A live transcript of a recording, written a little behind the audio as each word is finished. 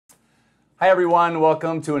Hi everyone,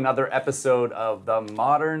 welcome to another episode of the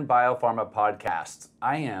Modern Biopharma Podcast.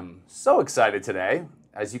 I am so excited today.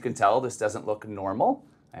 As you can tell, this doesn't look normal.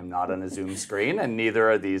 I'm not on a Zoom screen, and neither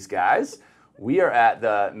are these guys. We are at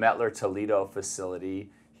the Mettler Toledo facility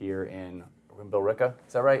here in Billerica,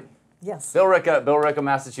 is that right? Yes. Billerica,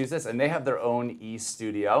 Massachusetts, and they have their own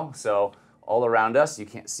e-studio. So all around us, you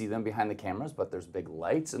can't see them behind the cameras, but there's big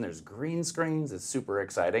lights and there's green screens. It's super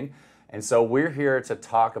exciting. And so we're here to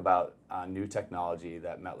talk about new technology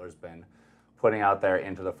that Mettler's been putting out there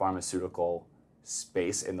into the pharmaceutical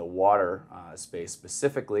space, in the water space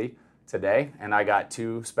specifically today. And I got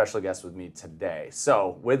two special guests with me today.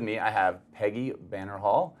 So with me, I have Peggy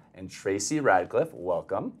Banarhall and Tracy Radcliffe.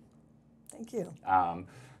 Welcome. Thank you.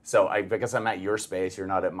 So I guess I'm at your space, you're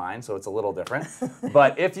not at mine, so it's a little different.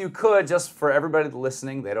 But if you could, just for everybody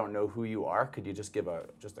listening, they don't know who you are, could you just give a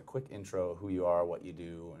quick intro of who you are, what you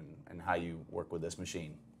do, and how you work with this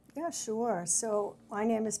machine? Yeah, sure. So my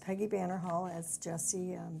name is Peggy Banarhall, as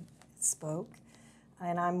Jesse spoke,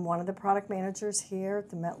 and I'm one of the product managers here at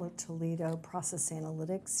the Mettler Toledo Process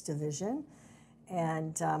Analytics Division.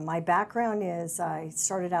 And my background is I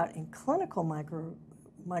started out in clinical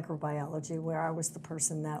microbiology, where I was the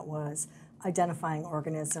person that was identifying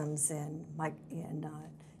organisms in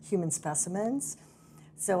human specimens.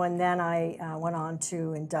 And then I went on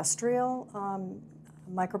to industrial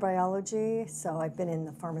microbiology. So I've been in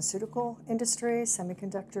the pharmaceutical industry,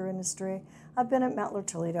 semiconductor industry. I've been at Mettler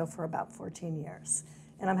Toledo for about 14 years,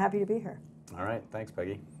 and I'm happy to be here. All right, thanks,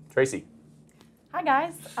 Peggy. Tracy. Hi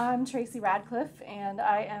guys, I'm Tracy Radcliffe, and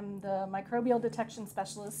I am the microbial detection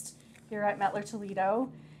specialist here at Mettler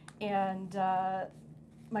Toledo, and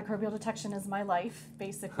microbial detection is my life,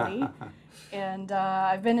 basically. And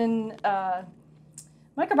I've been in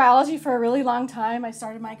microbiology for a really long time. I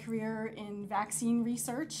started my career in vaccine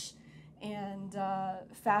research, and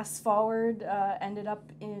fast forward, ended up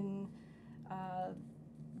in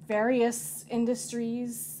various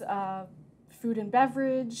industries, food and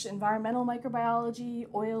beverage, environmental microbiology,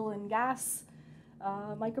 oil and gas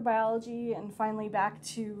microbiology, and finally back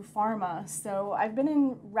to pharma. So I've been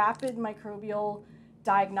in rapid microbial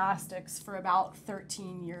diagnostics for about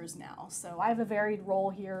 13 years now. So I have a varied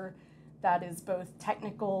role here that is both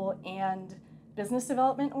technical and business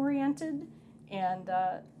development oriented, and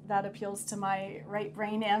that appeals to my right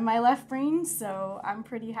brain and my left brain. So I'm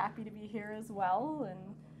pretty happy to be here as well,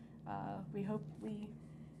 and we hope we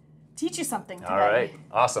teach you something today. All right,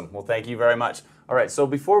 awesome. Well, thank you very much. All right, so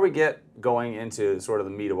before we get going into sort of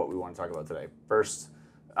the meat of what we want to talk about today, first,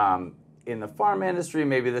 in the pharma industry,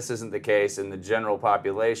 maybe this isn't the case. In the general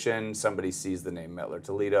population, somebody sees the name Mettler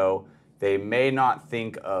Toledo, they may not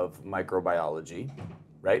think of microbiology,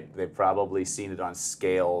 right? They've probably seen it on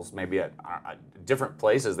scales, maybe at different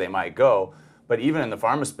places they might go, but even in the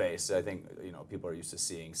pharma space, I think people are used to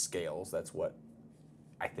seeing scales. That's what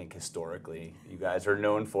I think historically you guys are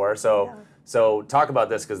known for. So talk about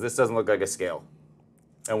this, because this doesn't look like a scale.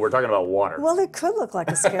 And we're talking about water. Well, it could look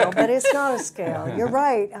like a scale, but it's not a scale. You're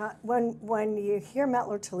right. When you hear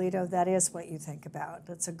Mettler Toledo, that is what you think about.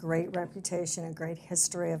 It's a great reputation, a great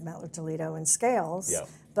history of Mettler Toledo in scales,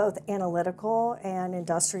 both analytical and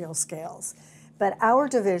industrial scales. But our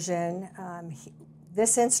division,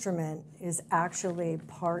 this instrument is actually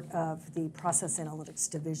part of the Process Analytics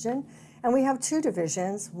Division. And we have two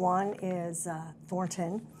divisions. One is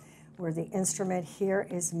Thornton, where the instrument here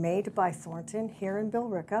is made by Thornton here in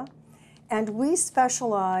Billerica. And we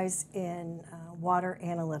specialize in water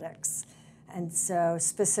analytics. And so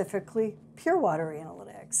specifically pure water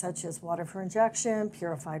analytics, such as water for injection,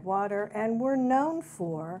 purified water, and we're known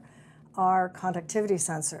for our conductivity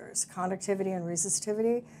sensors. Conductivity and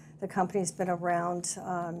resistivity, the company's been around,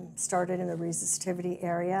 started in the resistivity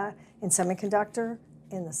area in semiconductor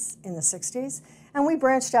in the 60s. And we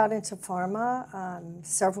branched out into pharma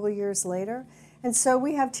several years later. And so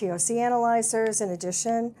we have TOC analyzers in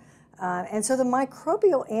addition. And so the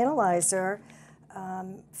microbial analyzer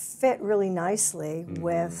fit really nicely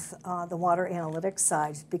with the water analytics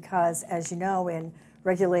side, because as you know, in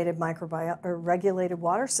regulated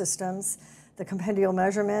water systems, the compendial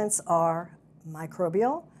measurements are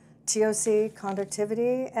microbial, TOC,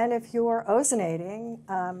 conductivity, and if you're ozonating,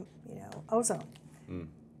 ozone.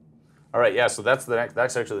 All right, yeah, so that's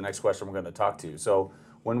actually the next question we're going to talk to. So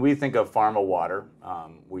when we think of pharma water,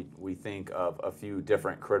 we think of a few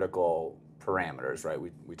different critical parameters, right?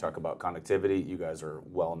 We talk about conductivity. You guys are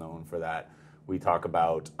well known for that. We talk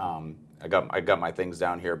about, I got my things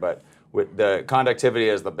down here, but with the conductivity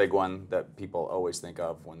is the big one that people always think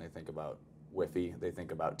of when they think about Wi-Fi. They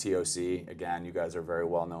think about TOC. Again, you guys are very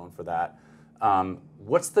well known for that.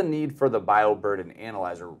 What's the need for the bioburden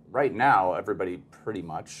analyzer? Right now, everybody pretty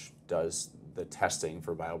much does the testing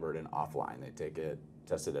for bioburden offline. They take it,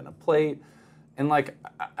 test it in a plate, and like,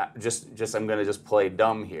 I'm going to just play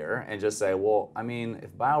dumb here and just say, well, I mean,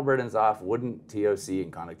 if bioburden's off, wouldn't TOC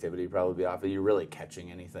and conductivity probably be off? Are you really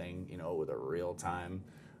catching anything, with a real-time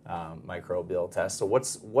microbial test? So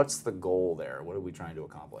what's the goal there? What are we trying to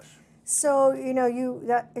accomplish? So,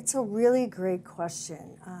 it's a really great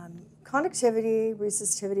question. Conductivity,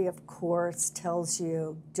 resistivity, of course, tells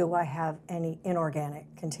you, do I have any inorganic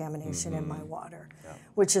contamination in my water,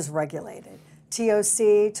 which is regulated.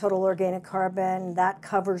 TOC, total organic carbon, that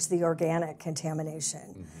covers the organic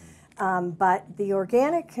contamination. But the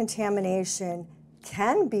organic contamination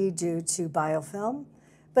can be due to biofilm,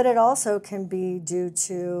 but it also can be due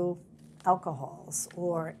to alcohols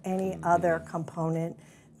or any other component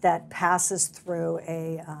that passes through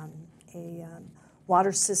a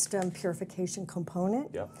water system purification component.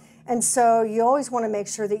 Yep. And so you always want to make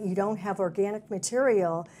sure that you don't have organic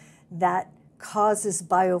material that causes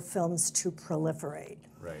biofilms to proliferate.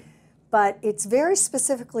 Right. But it's very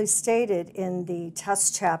specifically stated in the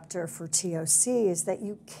test chapter for TOC is that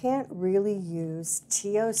you can't really use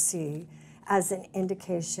TOC as an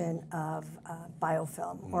indication of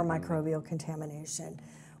biofilm or microbial contamination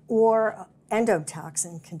or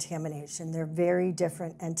endotoxin contamination. They're very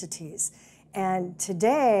different entities. And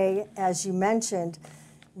today, as you mentioned,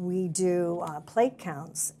 we do plate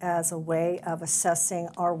counts as a way of assessing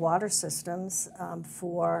our water systems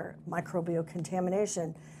for microbial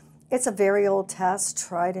contamination. It's a very old test,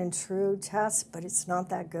 tried and true test, but it's not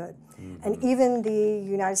that good. And even the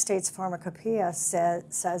United States Pharmacopoeia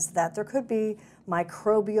says that there could be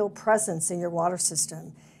microbial presence in your water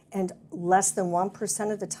system, and less than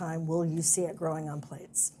 1% of the time will you see it growing on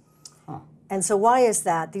plates. And so why is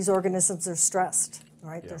that? These organisms are stressed,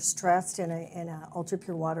 right? They're stressed in a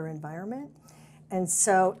ultra-pure water environment. And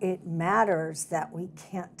so it matters that we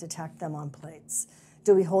can't detect them on plates.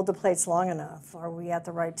 Do we hold the plates long enough? Are we at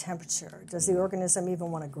the right temperature? Does the organism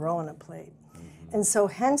even want to grow on a plate? And so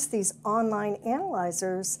hence these online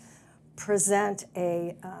analyzers present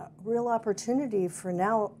a real opportunity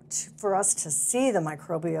for us to see the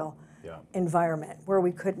microbial environment where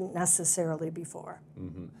we couldn't necessarily before.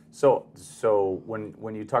 So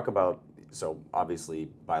when you talk about, so obviously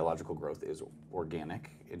biological growth is organic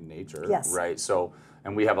in nature, right? So,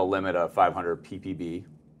 and we have a limit of 500 ppb,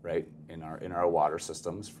 right, in our water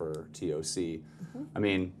systems for TOC. I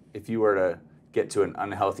mean, if you were to get to an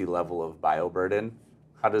unhealthy level of bioburden,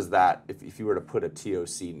 how does that, if you were to put a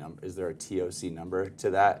TOC number, is there a TOC number to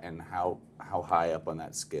that, and how high up on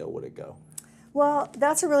that scale would it go? Well,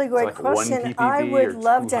 that's a really great question. I would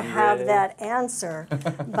love to have that answer,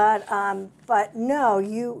 but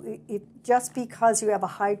no, just because you have a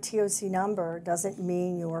high TOC number doesn't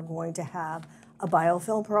mean you are going to have a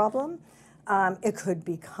biofilm problem. It could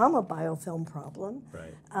become a biofilm problem,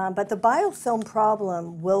 but the biofilm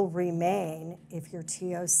problem will remain if your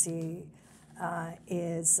TOC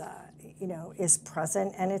is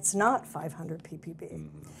present and it's not 500 ppb.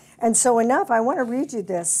 And so I want to read you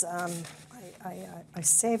this. I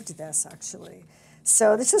saved this actually.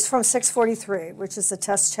 So this is from 643, which is the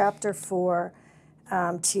test chapter for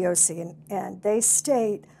TOC, and they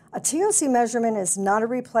state, a TOC measurement is not a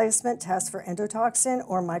replacement test for endotoxin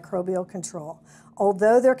or microbial control.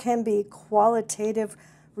 Although there can be qualitative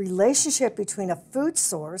relationship between a food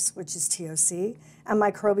source, which is TOC, and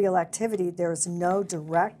microbial activity, there is no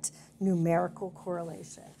direct numerical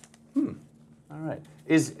correlation. All right.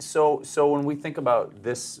 So when we think about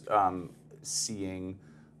this seeing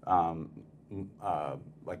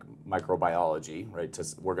like microbiology, right?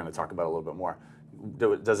 We're going to talk about it a little bit more.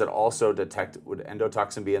 Does it also detect, would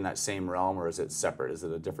endotoxin be in that same realm, or is it separate? Is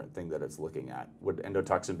it a different thing that it's looking at? Would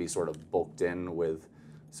endotoxin be sort of bulked in with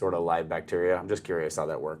sort of live bacteria? I'm just curious how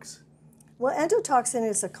that works. Well, endotoxin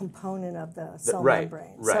is a component of the cell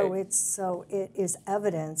membrane, so it is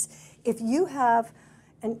evidence. If you have,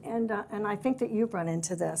 and I think that you've run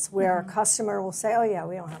into this, where a customer will say, "Oh yeah,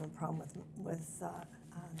 we don't have a problem with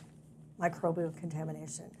microbial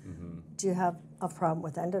contamination. Do you have a problem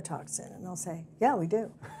with endotoxin?" And they'll say, "Yeah, we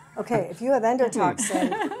do." Okay, if you have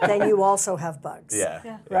endotoxin, then you also have bugs.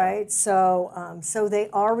 Right? So so they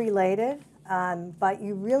are related, but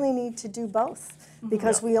you really need to do both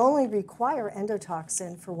because we only require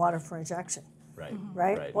endotoxin for water for injection.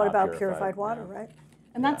 Right? What about purified water, right?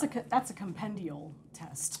 And that's a compendial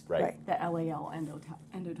test, the LAL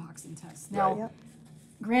endotoxin test. Now,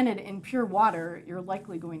 granted, in pure water, you're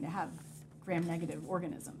likely going to have gram-negative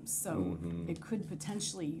organisms, so it could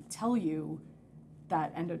potentially tell you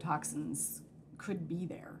that endotoxins could be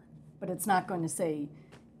there. but it's not going to say,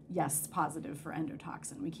 yes, positive for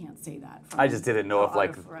endotoxin. We can't say that. I just didn't know if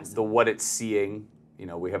like what it's seeing,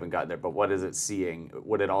 we haven't gotten there, but what is it seeing?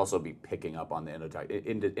 Would it also be picking up on the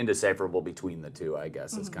endotoxin? Indecipherable between the two, I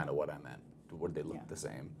guess, is kind of what I meant. Would they look the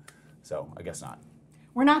same? So I guess not.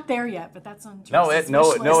 We're not there yet, but that's on no,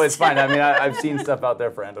 it's fine. I mean, I've seen stuff out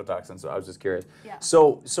there for endotoxin, so I was just curious. Yeah.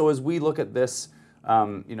 So as we look at this,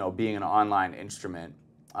 being an online instrument,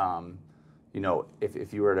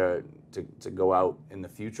 if you were to go out in the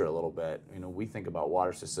future a little bit, we think about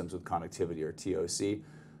water systems with conductivity or TOC.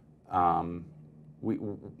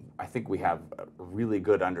 I think we have a really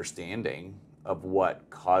good understanding of what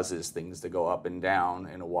causes things to go up and down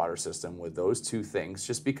in a water system with those two things,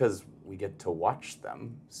 just because we get to watch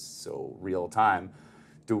them so real time.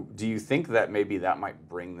 Do you think that maybe that might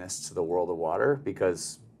bring this to the world of water?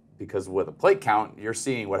 Because with a plate count, you're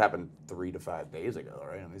seeing what happened 3 to 5 days ago,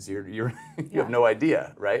 right? I mean, so you have no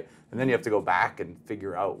idea, right? And then you have to go back and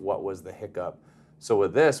figure out what was the hiccup. So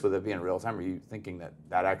with it being real time, are you thinking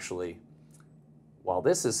that actually, while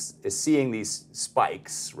this is seeing these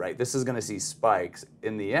spikes, right? This is going to see spikes.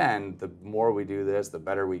 In the end, the more we do this, the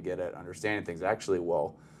better we get at understanding things. Actually,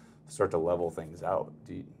 will start to level things out.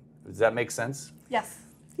 Does that make sense? Yes.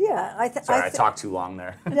 Yeah, I talked too long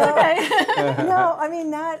there. No, okay. no, I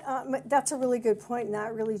mean that's a really good point, and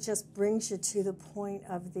that really just brings you to the point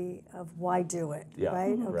of why do it,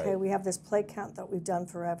 right? Mm-hmm. Okay, Right. we have this plate count that we've done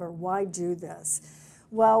forever. Why do this?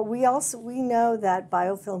 Well, we know that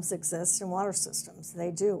biofilms exist in water systems.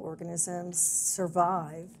 They do. Organisms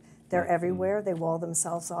survive. They're everywhere. They wall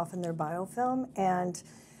themselves off in their biofilm, and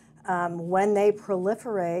when they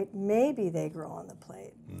proliferate, maybe they grow on the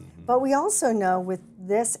plate. Mm-hmm. But we also know with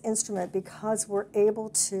this instrument, because we're able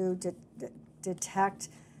to detect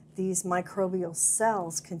these microbial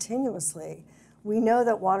cells continuously, we know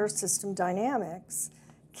that water system dynamics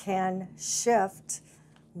can shift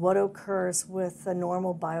what occurs with the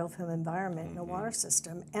normal biofilm environment in a water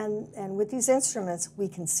system. And with these instruments, we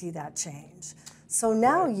can see that change. So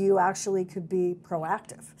now you actually could be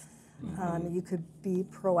proactive. You could be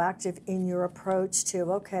proactive in your approach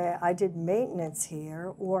to, okay, I did maintenance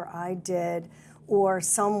here, or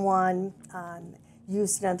someone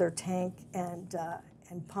used another tank and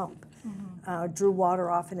pump, drew water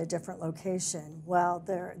off in a different location. Well,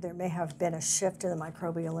 there may have been a shift in the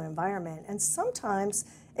microbial environment, and sometimes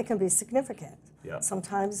it can be significant. Yeah.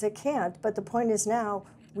 Sometimes it can't, but the point is now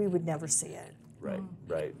we would never see it. Right,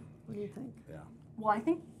 right. What do you think? Yeah. Well, I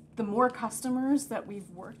think the more customers that we've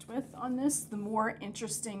worked with on this, the more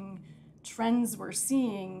interesting trends we're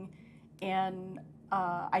seeing and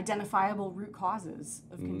identifiable root causes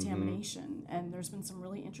of contamination. And there's been some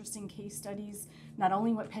really interesting case studies, not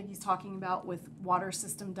only what Peggy's talking about with water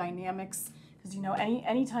system dynamics, because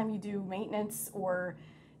anytime you do maintenance or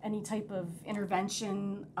any type of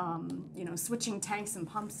intervention, switching tanks and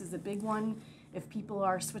pumps is a big one. If people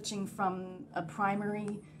are switching from a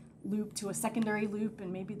primary loop to a secondary loop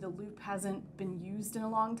and maybe the loop hasn't been used in a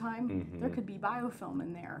long time, there could be biofilm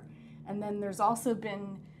in there. And then there's also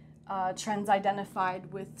been trends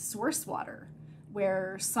identified with source water,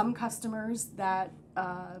 where some customers that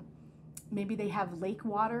maybe they have lake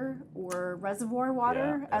water or reservoir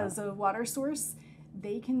water as a water source,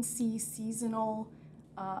 they can see seasonal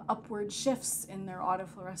upward shifts in their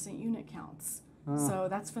autofluorescent unit counts. So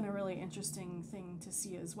that's been a really interesting thing to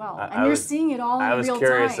see as well. And you're seeing it all in real time. I was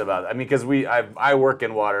curious about that. I mean, because I work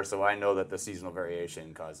in water, so I know that the seasonal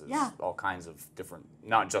variation causes all kinds of different,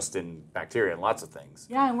 not just in bacteria and lots of things.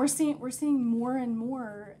 Yeah, and we're seeing more and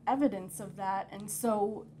more evidence of that. And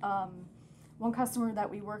so one customer that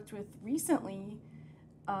we worked with recently,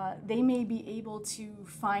 they may be able to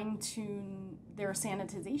fine-tune their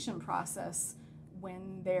sanitization process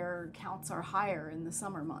when their counts are higher in the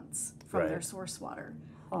summer months from their source water.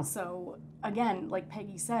 So again, like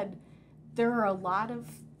Peggy said, there are a lot of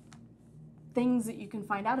things that you can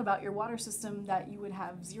find out about your water system that you would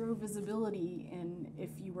have zero visibility in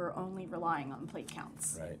if you were only relying on plate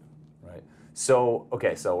counts. Right. So,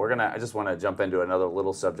 okay, so I just want to jump into another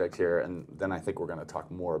little subject here, and then I think we're going to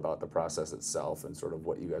talk more about the process itself and sort of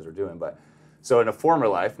what you guys are doing. But so in a former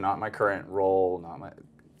life, not my current role, a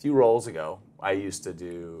few roles ago, I used to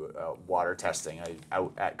do water testing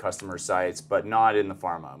out at customer sites, but not in the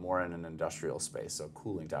pharma, more in an industrial space, so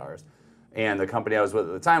cooling towers. And the company I was with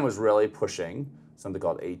at the time was really pushing something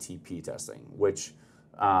called ATP testing, which,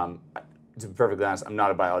 to be perfectly honest, I'm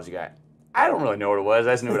not a biology guy. I don't really know what it was.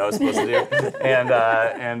 I just knew what I was supposed to do.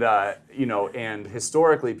 And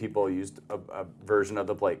historically, people used a version of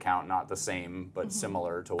the plate count, not the same, but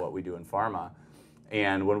similar to what we do in pharma.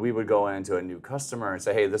 And when we would go into a new customer and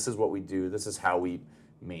say, hey, this is what we do, this is how we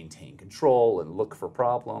maintain control and look for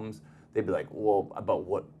problems. They'd be like, well, but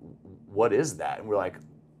what is that? And we're like,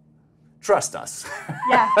 trust us.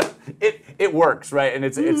 Yeah. it works, right? And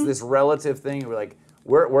it's this relative thing. We're like,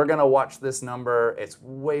 we're gonna watch this number. It's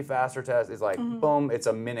way faster test. It's like boom, it's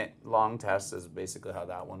a minute long test is basically how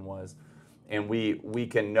that one was. And we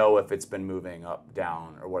can know if it's been moving up,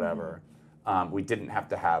 down, or whatever. We didn't have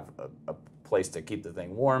to have a place to keep the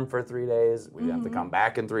thing warm for 3 days. We didn't have to come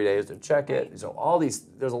back in 3 days to check it. So all these,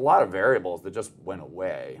 there's a lot of variables that just went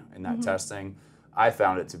away in that testing. I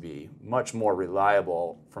found it to be much more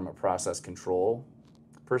reliable from a process control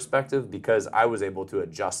perspective because I was able to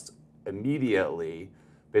adjust immediately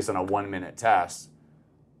based on a 1 minute test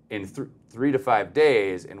in 3 to 5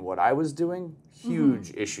 days. And what I was doing,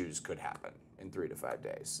 huge issues could happen in 3 to 5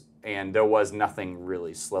 days. And there was nothing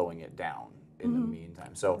really slowing it down in the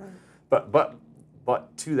meantime. So,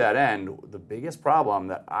 but to that end, the biggest problem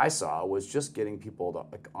that I saw was just getting people to,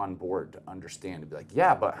 like, on board to understand, to be like,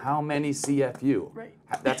 yeah, but how many CFU? Right.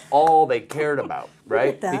 That's all they cared about,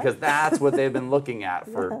 right? that. Because that's what they've been looking at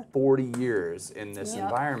for 40 years in this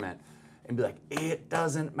environment, and be like, it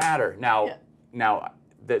doesn't matter. Now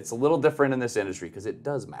that's a little different in this industry because it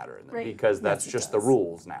does matter, because that's just the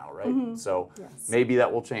rules now, right? So maybe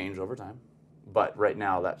that will change over time. But right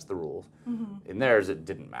now, that's the rules. In theirs, it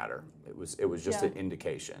didn't matter. It was just an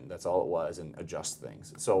indication. That's all it was, and adjust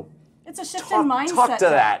things. So it's a shift in mindset. Talk to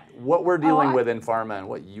that. What we're dealing with in pharma and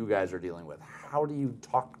what you guys are dealing with. How do you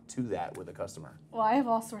talk to that with a customer? Well, I have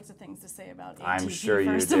all sorts of things to say about ATP, I'm sure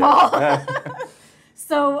you first do. of all.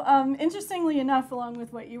 So interestingly enough, along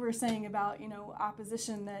with what you were saying about,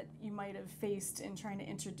 opposition that you might have faced in trying to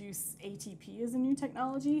introduce ATP as a new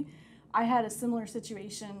technology, I had a similar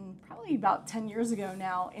situation probably about 10 years ago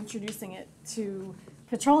now, introducing it to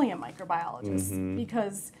petroleum microbiologists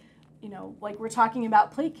because, like we're talking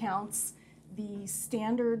about plate counts, the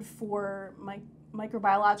standard for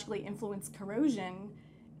microbiologically influenced corrosion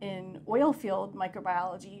in oil field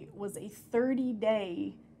microbiology was a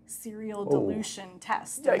 30-day serial dilution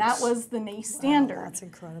test. Yikes. And that was the NACE standard. Wow, that's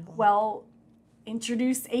incredible. Well,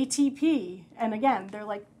 introduce ATP, and again, they're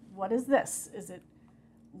like, what is this? Is it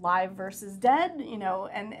live versus dead,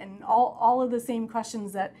 and all of the same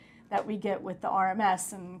questions that we get with the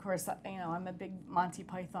RMS. And of course, I'm a big Monty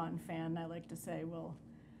Python fan. I like to say, well,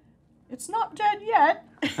 it's not dead yet.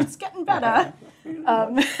 It's getting better.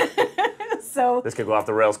 So This could go off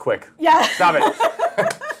the rails quick. yeah. Stop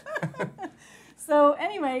it. So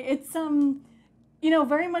anyway, it's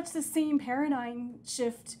very much the same paradigm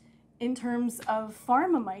shift in terms of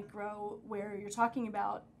pharma micro, where you're talking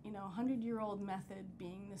about 100-year-old method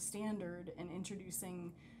being the standard and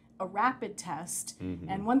introducing a rapid test.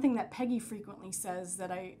 And one thing that Peggy frequently says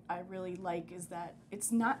that I really like is that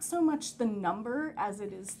it's not so much the number as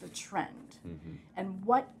it is the trend. And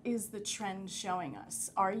what is the trend showing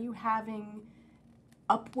us? Are you having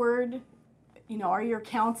upward, are your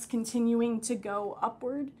counts continuing to go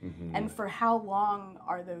upward? And for how long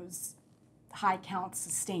are those high counts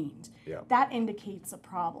sustained? That indicates a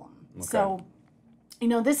problem. So,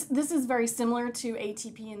 this is very similar to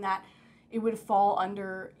ATP in that it would fall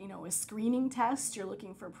under, a screening test. You're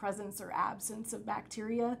looking for presence or absence of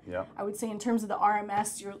bacteria. I would say in terms of the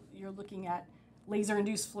RMS, you're looking at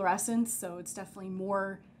laser-induced fluorescence, so it's definitely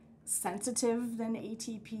more sensitive than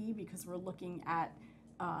ATP because we're looking at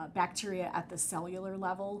bacteria at the cellular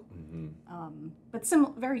level. But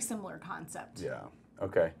very similar concept. Yeah.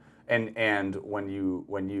 Okay. And when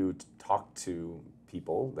you talk to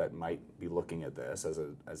people that might be looking at this as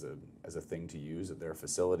a thing to use at their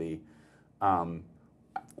facility,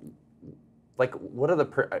 like what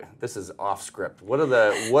are this is off script. What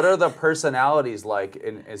are the personalities like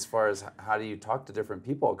in as far as how do you talk to different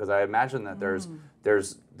people? Because I imagine that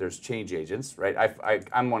there's change agents, right?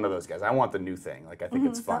 I'm one of those guys. I want the new thing. Like I think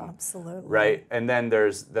it's fun. Absolutely. Right. And then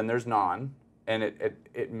there's non. And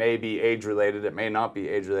it may be age related, it may not be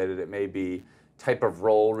age related, it may be type of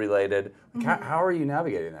role related. Like how are you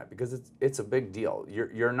navigating that? Because it's a big deal.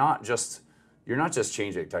 You're not just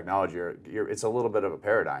changing technology. It's a little bit of a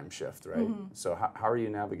paradigm shift, right? So how are you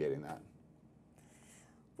navigating that?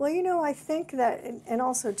 Well, I think that, and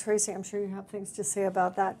also Tracy, I'm sure you have things to say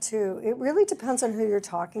about that too. It really depends on who you're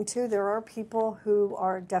talking to. There are people who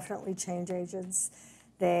are definitely change agents.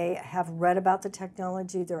 They have read about the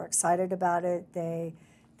technology, they're excited about it, they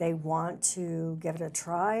want to give it a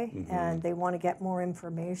try, and they want to get more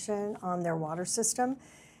information on their water system.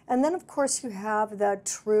 And then, of course, you have the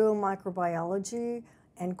true microbiology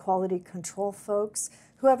and quality control folks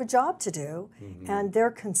who have a job to do, and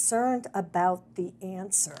they're concerned about the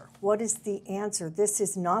answer. What is the answer? This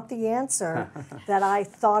is not the answer that I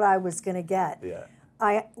thought I was going to get.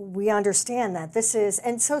 we understand that this is,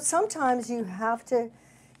 and so sometimes you have to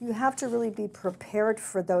really be prepared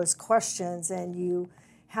for those questions, and you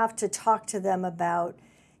have to talk to them about,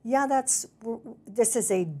 this is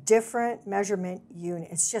a different measurement unit.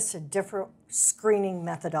 It's just a different screening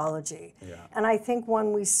methodology. Yeah. And I think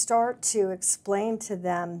when we start to explain to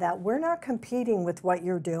them that we're not competing with what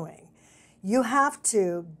you're doing, you have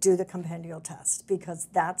to do the compendial test, because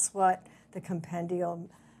that's what the compendial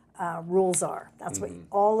rules are. That's what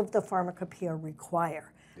all of the pharmacopoeia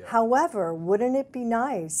require. Yeah. However, wouldn't it be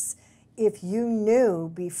nice if you knew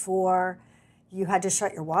before you had to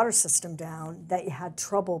shut your water system down that you had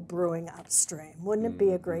trouble brewing upstream? Wouldn't it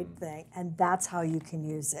be a great thing? And that's how you can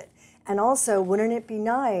use it. And also, wouldn't it be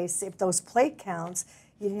nice if those plate counts,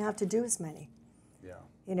 you didn't have to do as many? Yeah.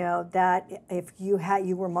 You know, that if you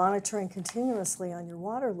were monitoring continuously on your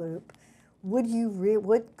water loop,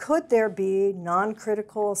 could there be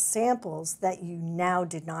non-critical samples that you now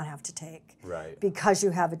did not have to take? Right. Because you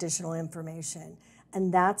have additional information.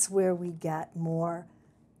 And that's where we get more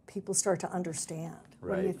people start to understand. Right.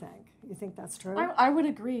 What do you think? You think that's true? I would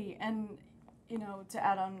agree. And, to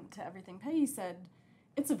add on to everything Peggy said,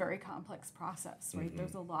 it's a very complex process, right?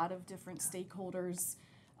 There's a lot of different stakeholders,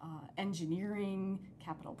 engineering,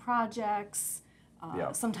 capital projects,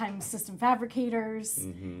 sometimes system fabricators,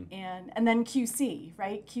 and then QC,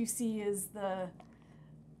 right? QC is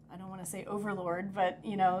I don't want to say overlord, but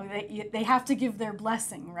they have to give their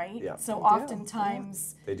blessing, right? Yeah. So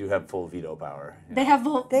oftentimes they do have full veto power. Yeah. they have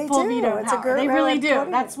full veto It's a power. great They way really of do.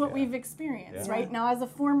 putting That's it. what we've experienced, Yeah. right? Now, as a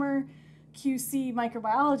former QC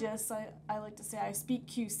microbiologist, I like to say I speak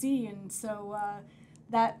QC, and so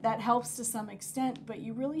that helps to some extent. But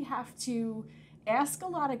you really have to ask a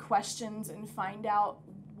lot of questions and find out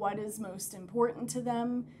what is most important to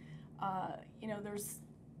them. There's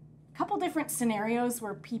a couple different scenarios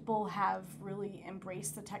where people have really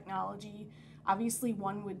embraced the technology. Obviously,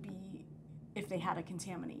 one would be if they had a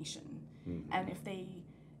contamination, and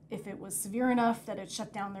if it was severe enough that it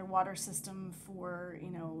shut down their water system for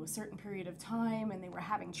a certain period of time, and they were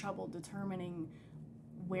having trouble determining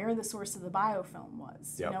where the source of the biofilm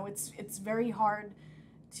was. Yep. It's very hard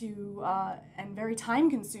to and very time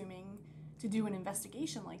consuming to do an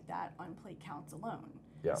investigation like that on plate counts alone.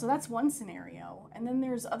 Yeah. So that's one scenario. And then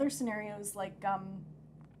there's other scenarios like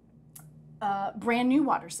brand new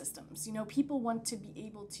water systems. People want to be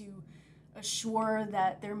able to assure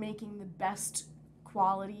that they're making the best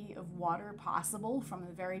quality of water possible from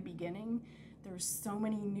the very beginning. There's so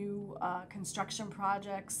many new construction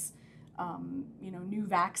projects, new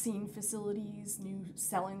vaccine facilities, new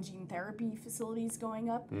cell and gene therapy facilities going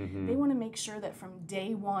up. They want to make sure that from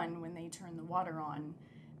day one when they turn the water on,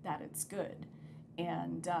 that it's good.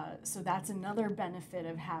 And so that's another benefit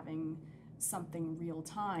of having something real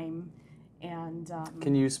time. And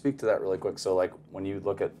can you speak to that really quick? So, like, when you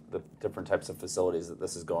look at the different types of facilities that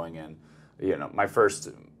this is going in, my first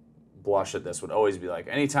blush at this would always be like,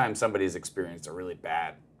 anytime somebody's experienced a really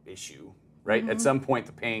bad issue, right? At some point,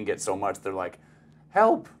 the pain gets so much, they're like,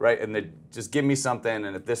 help, right? And they just give me something,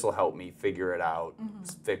 and if this will help me figure it out,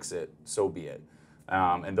 fix it, so be it.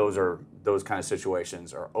 And those kind of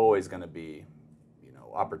situations are always going to be,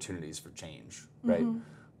 opportunities for change, right?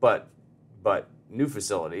 But new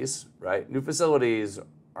facilities, right? New facilities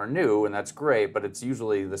are new, and that's great, but it's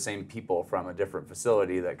usually the same people from a different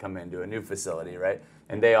facility that come into a new facility, right?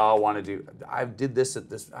 And they all want to do, I've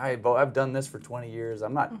done this for 20 years.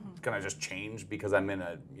 I'm not going to just change because I'm in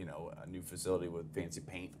a new facility with fancy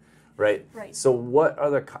paint, right? Right. So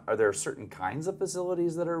are there certain kinds of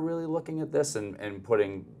facilities that are really looking at this and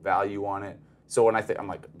putting value on it? So when I'm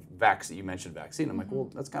like, you mentioned vaccine, I'm like, well,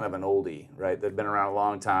 that's kind of an oldie, right? They've been around a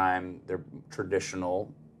long time. They're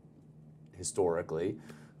traditional, historically.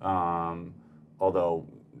 Although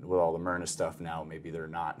with all the Myrna stuff now, maybe they're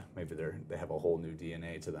not. Maybe they have a whole new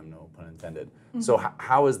DNA to them, no pun intended. So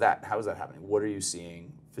how is that happening? What are you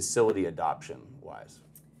seeing facility adoption wise?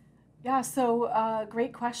 Yeah, so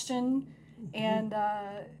great question. And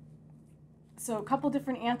so a couple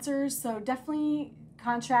different answers. So definitely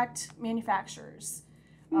contract manufacturers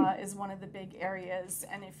is one of the big areas.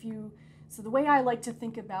 And so the way I like to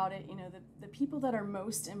think about it, the people that are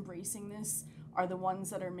most embracing this are the ones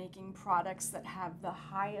that are making products that have the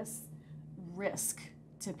highest risk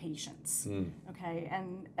to patients, okay?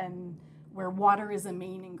 And where water is a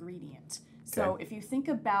main ingredient. So if you think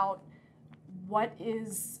about what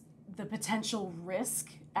is the potential risk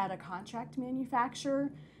at a contract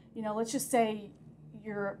manufacturer, let's just say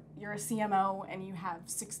you're a CMO and you have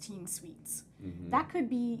 16 suites. That could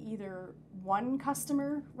be either one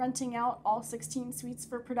customer renting out all 16 suites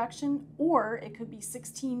for production, or it could be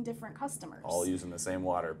 16 different customers. All using the same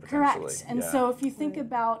water, potentially. Correct. And so if you think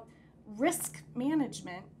about risk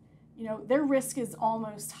management, their risk is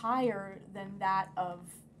almost higher than that of,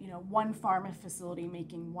 one pharma facility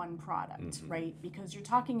making one product, right? Because you're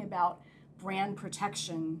talking about brand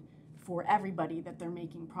protection for everybody that they're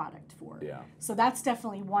making product for. Yeah. So that's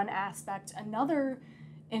definitely one aspect. Another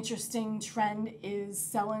interesting trend is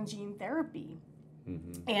cell and gene therapy.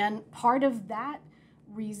 And part of that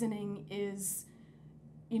reasoning is,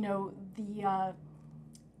 the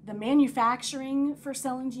manufacturing for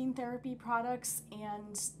cell and gene therapy products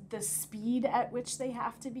and the speed at which they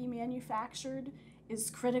have to be manufactured is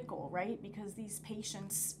critical, right? Because these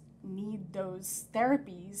patients need those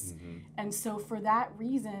therapies. And so for that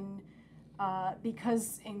reason,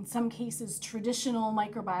 because in some cases traditional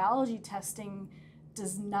microbiology testing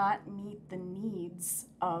does not meet the needs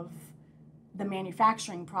of the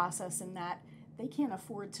manufacturing process, in that they can't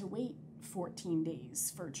afford to wait 14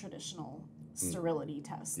 days for traditional sterility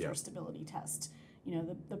test or stability test.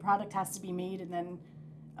 The product has to be made and then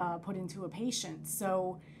put into a patient.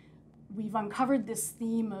 So we've uncovered this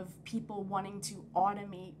theme of people wanting to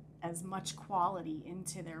automate as much quality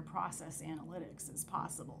into their process analytics as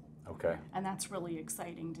possible. Okay. And that's really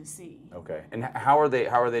exciting to see. Okay. And how are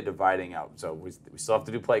they dividing out? So we still have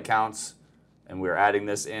to do plate counts, and we're adding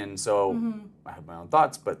this in. So I have my own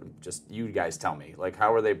thoughts, but just you guys tell me. Like,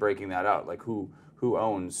 how are they breaking that out? Like, who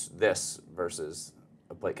owns this versus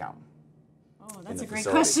a plate count? Oh, that's a great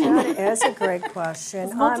facility? question. That is a great question.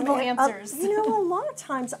 There's multiple answers. A lot of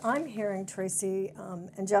times I'm hearing, Tracy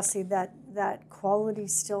and Jesse, that quality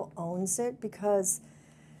still owns it, because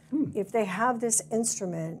if they have this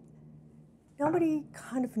instrument, nobody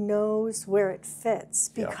kind of knows where it fits,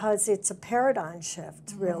 because it's a paradigm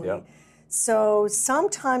shift, really. Yep. So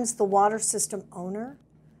sometimes the water system owner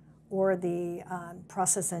or the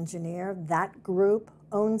process engineer, that group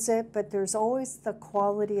owns it, but there's always the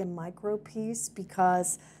quality and micro piece,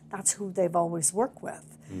 because that's who they've always worked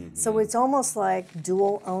with. So it's almost like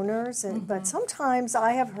dual owners. But sometimes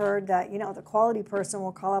I have heard that, the quality person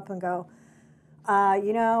will call up and go, I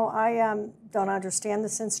don't understand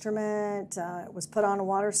this instrument. It was put on a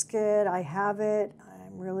water skid. I have it.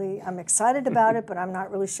 I'm excited about it, but I'm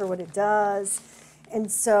not really sure what it does. And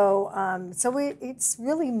so, it's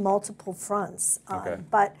really multiple fronts. Okay.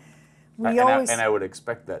 But we and I would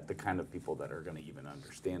expect that the kind of people that are going to even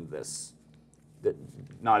understand this, that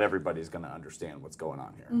not everybody's going to understand what's going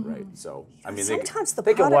on here, right? So, I mean, sometimes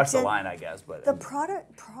they can watch the line, I guess, but the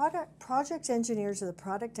project engineers or the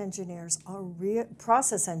product engineers are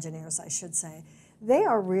process engineers, I should say. They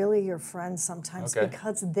are really your friends sometimes,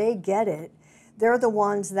 because they get it. They're the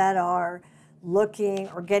ones that are looking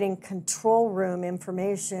or getting control room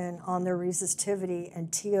information on their resistivity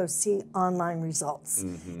and TOC online results.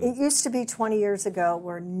 It used to be 20 years ago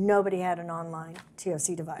where nobody had an online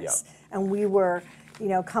TOC device. And we were,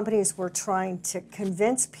 companies were trying to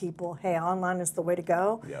convince people, hey, online is the way to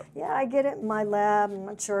go. Yeah, I get it in my lab. I'm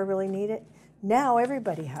not sure I really need it. Now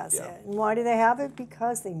everybody has it. And why do they have it?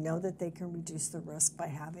 Because they know that they can reduce the risk by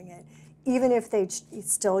having it, even if they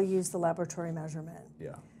still use the laboratory measurement.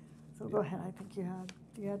 So go ahead. I think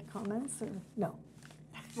you had comments, or no?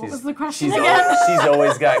 What was the question again? She's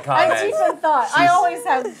always got comments. I deep in thought. I always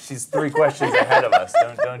have. She's 3 questions ahead of us.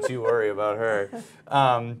 Don't you worry about her.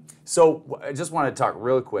 So I just want to talk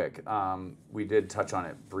real quick. We did touch on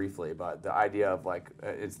it briefly, but the idea of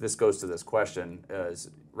this goes to this question is,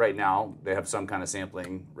 right now they have some kind of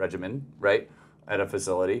sampling regimen, right, at a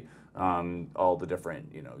facility. All the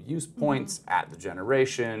different, use points at the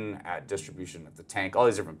generation, at distribution at the tank, all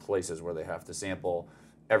these different places where they have to sample.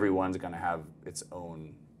 Everyone's going to have its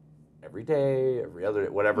own every day, every other,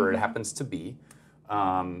 whatever it happens to be.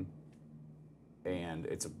 And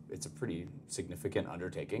it's a pretty significant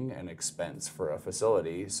undertaking and expense for a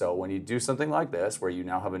facility. So when you do something like this, where you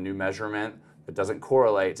now have a new measurement that doesn't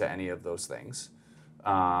correlate to any of those things,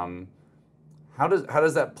 how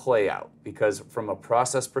does that play out? Because from a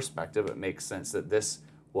process perspective, it makes sense that this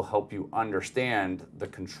will help you understand the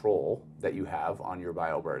control that you have on your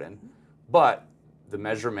bioburden. But the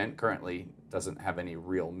measurement currently doesn't have any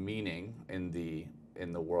real meaning in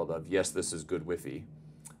the world of, yes, this is good Wi-Fi.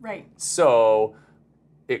 Right. So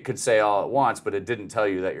it could say all at once, but it didn't tell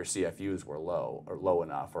you that your CFUs were low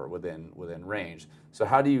enough or within range. So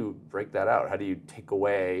how do you break that out? How do you take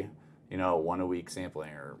away 1 a week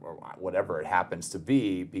sampling or whatever it happens to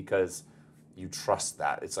be, because you trust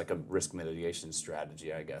that? It's like a risk mitigation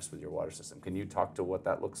strategy, I guess, with your water system. Can you talk to what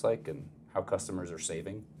that looks like and how customers are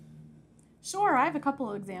saving? Sure, I have a couple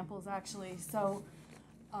of examples actually. So,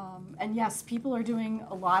 and yes, people are doing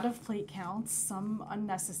a lot of plate counts, some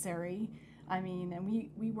unnecessary. I mean, and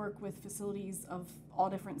we work with facilities of all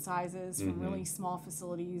different sizes, from really small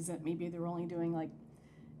facilities that maybe they're only doing like,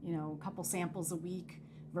 a couple samples a week,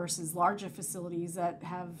 versus larger facilities that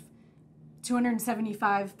have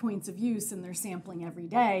 275 points of use and they're sampling every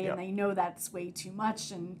day, and they know that's way too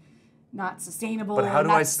much and not sustainable. But how do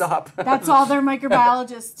I stop? That's all their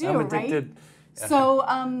microbiologists do, I'm addicted. Right?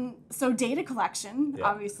 Yeah. So data collection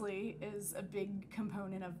obviously is a big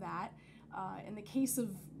component of that. In the case of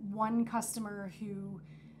one customer who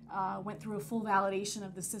went through a full validation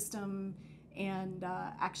of the system and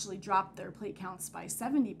actually dropped their plate counts by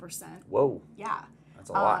 70%. Whoa. Yeah. That's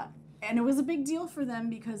a lot. And it was a big deal for them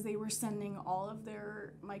because they were sending all of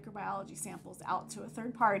their microbiology samples out to a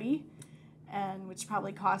third party, and which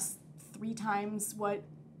probably cost 3 times what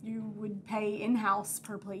you would pay in-house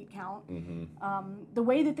per plate count. The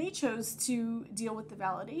way that they chose to deal with the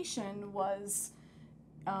validation was,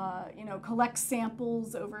 collect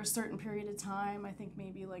samples over a certain period of time, I think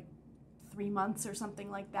maybe like 3 months or something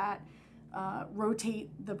like that, rotate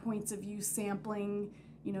the points of use sampling,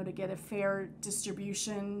 to get a fair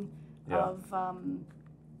distribution of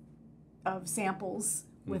samples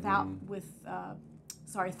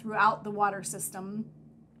throughout the water system.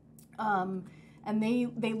 And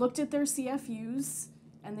they looked at their CFUs,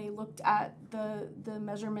 and they looked at the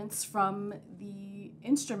measurements from the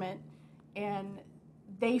instrument, and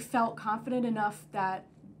they felt confident enough that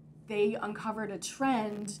they uncovered a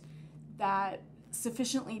trend that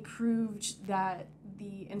sufficiently proved that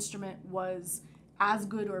the instrument was as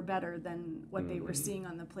good or better than what they were seeing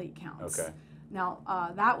on the plate counts. Okay. Now,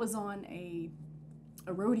 that was on a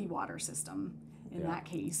roadie water system in that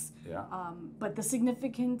case. Yeah. But the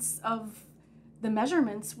significance of the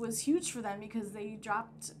measurements was huge for them because they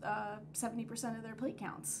dropped 70% of their plate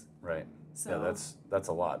counts. Right. So that's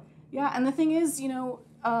a lot. Yeah, and the thing is,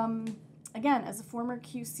 again, as a former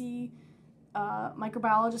QC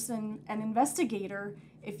microbiologist and investigator,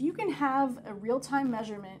 if you can have a real-time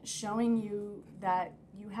measurement showing you that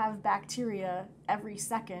you have bacteria every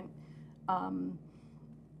second,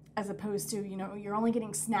 as opposed to, you're only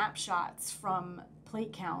getting snapshots from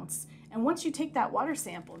plate counts, and once you take that water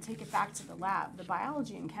sample and take it back to the lab, the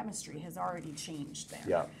biology and chemistry has already changed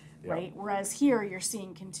there, right? Whereas here, you're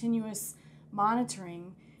seeing continuous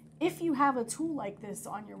monitoring. If you have a tool like this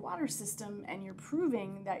on your water system and you're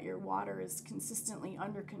proving that your water is consistently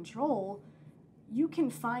under control, you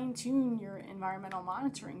can fine-tune your environmental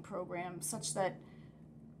monitoring program such that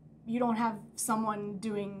you don't have someone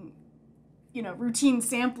doing, routine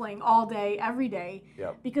sampling all day, every day,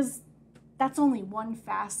 because that's only one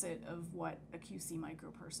facet of what a QC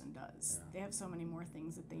micro person does. They have so many more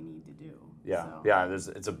things that they need to do.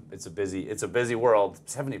 It's a busy world.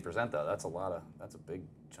 70% though, that's a big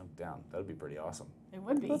chunk down. That'd be pretty awesome. It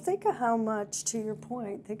would be. Well, think of how much, to your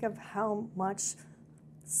point, think of how much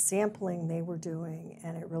sampling they were doing,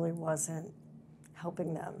 and it really wasn't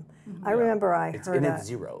helping them. I remember it's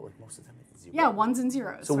zero. Like most of the time it's zero. Yeah, ones and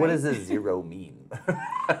zeros. So what does this zero mean?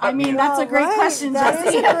 I mean, that's a great question, That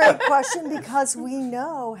Jesse. is a great question, because we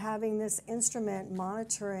know, having this instrument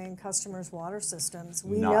monitoring customers' water systems,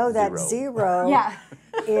 we Not know that zero. zero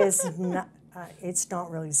is not, it's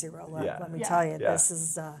not really zero. Let me tell you, this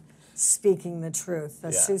is speaking the truth,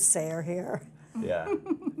 the soothsayer here.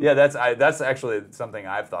 That's actually something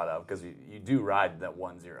I've thought of, because you do ride that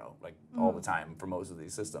 1-0 like all the time for most of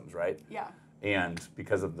these systems, right? Yeah. And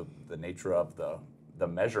because of the nature of the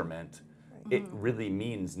measurement, it really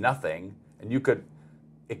means nothing, and you could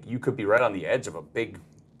be right on the edge of a big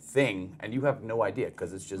thing, and you have no idea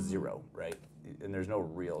because it's just zero, right? And there's no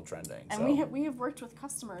real trending. And we have worked with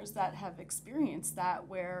customers that have experienced that,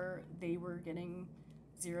 where they were getting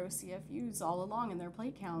 0 CFUs all along in their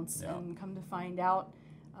plate counts, and come to find out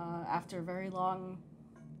after a very long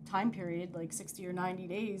time period, like 60 or 90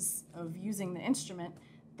 days of using the instrument,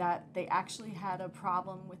 that they actually had a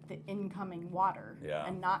problem with the incoming water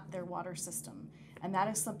and not their water system. And that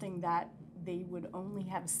is something that they would only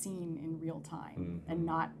have seen in real time and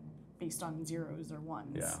not based on zeros or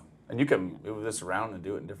ones. Yeah. And you can move this around and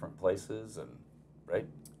do it in different places, and right?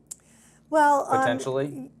 Well,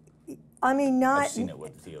 potentially. I mean, not. I've seen it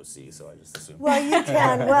with the TOC, so I just assume. Well, you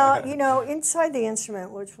can. Well, inside the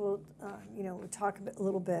instrument, which we'll talk a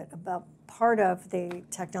little bit about. Part of the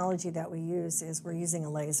technology that we use is we're using a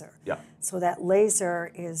laser. Yeah. So that laser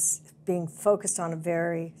is being focused on a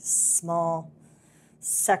very small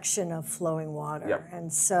section of flowing water. Yep.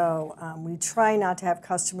 And so we try not to have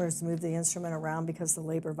customers move the instrument around because the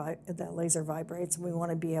laser vibrates, and we want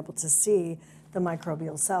to be able to see the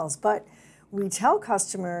microbial cells. But we tell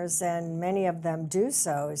customers, and many of them do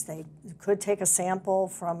so, is they could take a sample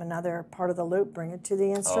from another part of the loop, bring it to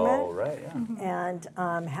the instrument. Oh, right, yeah.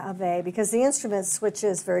 And because the instrument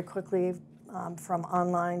switches very quickly from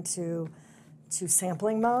online to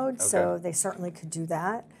sampling mode, so they certainly could do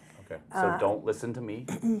that. Okay, so don't listen to me.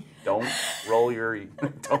 Don't roll your,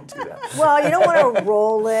 don't do that. Well, you don't want to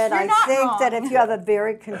roll it. I not think wrong. that if you have a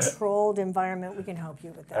very controlled environment, we can help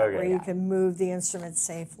you with that, Okay. where you can move the instrument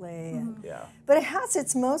safely. And, Yeah. but it has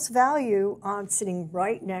its most value on sitting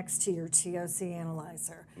right next to your TOC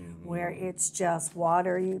analyzer, where it's just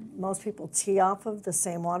water. Most people tee off of the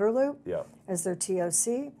same water loop Yeah. as their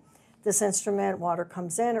TOC. This instrument, water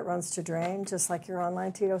comes in, it runs to drain, just like your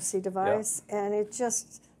online TOC device, and it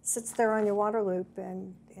just sits there on your water loop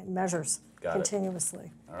and measures Got it.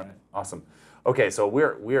 continuously. All right, awesome. Okay, so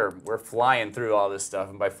we're flying through all this stuff,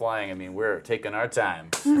 and by flying I mean we're taking our time.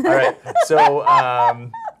 All right,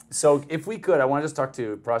 so if we could, I want to just talk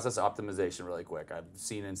to process optimization really quick. I've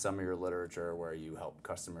seen in some of your literature where you help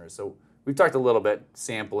customers. So we've talked a little bit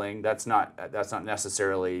sampling. That's not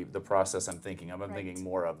necessarily the process I'm thinking of. I'm thinking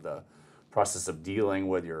more of the process of dealing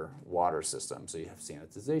with your water system. So you have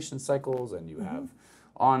sanitization cycles, and you have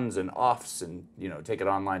ons and offs, and take it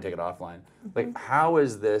online, take it offline. Like, how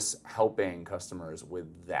is this helping customers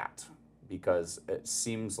with that? Because it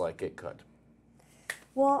seems like it could.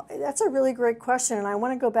 Well, that's a really great question, and I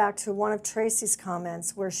want to go back to one of Tracy's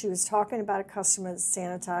comments where she was talking about a customer that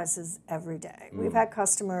sanitizes every day. We've had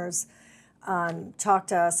customers talk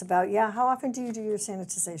to us about, how often do you do your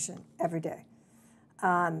sanitization? Every day.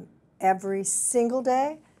 Every single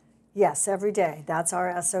day? Yes, every day. That's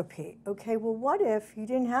our SOP. Okay, well, what if you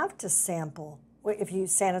didn't have to sample, if you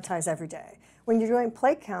sanitize every day? When you're doing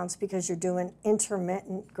plate counts, because you're doing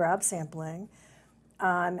intermittent grab sampling,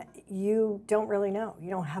 you don't really know.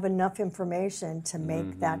 You don't have enough information to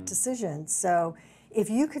make that decision. So if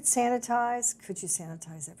you could you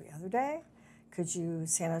sanitize every other day? Could you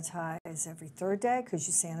sanitize every third day? Could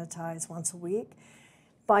you sanitize once a week?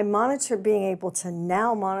 By being able to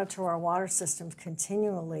now monitor our water systems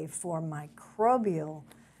continually for microbial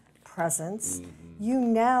presence, you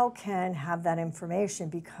now can have that information,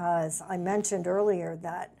 because I mentioned earlier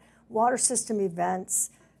that water system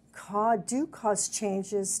events do cause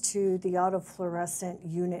changes to the autofluorescent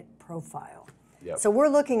unit profile. Yep. So we're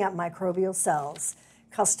looking at microbial cells.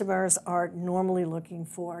 Customers are normally looking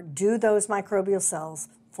for, do those microbial cells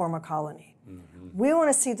form a colony? We want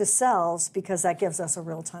to see the cells because that gives us a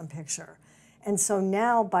real-time picture. And so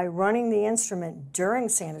now, by running the instrument during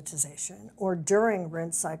sanitization or during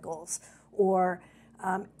rinse cycles or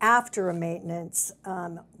after a maintenance,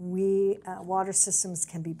 water systems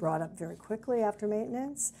can be brought up very quickly after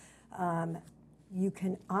maintenance. You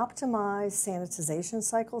can optimize sanitization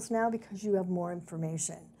cycles now because you have more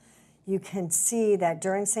information. You can see that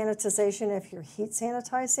during sanitization, if you're heat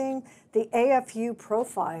sanitizing, the AFU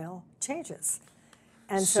profile changes.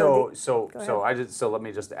 And so let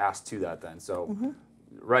me just ask to that then. So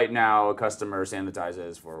right now, a customer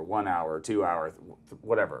sanitizes for 1 hour, 2 hours,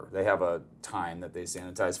 whatever. They have a time that they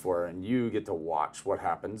sanitize for, and you get to watch what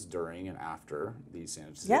happens during and after these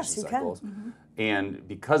sanitization cycles. Can. And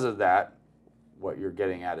because of that, what you're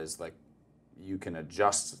getting at is like you can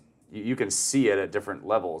adjust. You can see it at different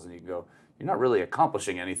levels, and you can go, you're not really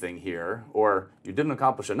accomplishing anything here, or you didn't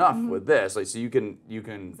accomplish enough with this. Like, so you can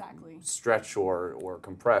Exactly. stretch or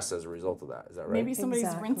compress as a result of that. Is that right? Maybe somebody's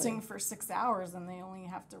Exactly. rinsing for 6 hours and they only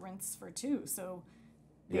have to rinse for 2. So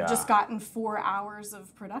they've Yeah. just gotten 4 hours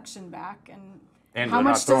of production back, And how they're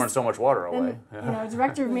much not throwing does- so much water away.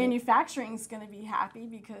 director of manufacturing is going to be happy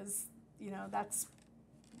because that's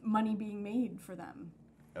money being made for them.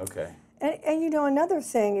 Okay. And another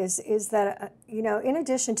thing is that in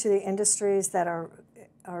addition to the industries that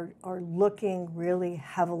are looking really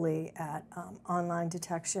heavily at online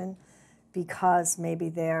detection, because maybe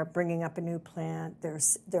they're bringing up a new plant, they're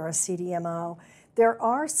a CDMO, there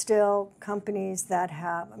are still companies that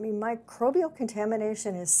have. Microbial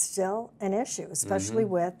contamination is still an issue, especially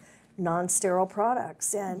with non-sterile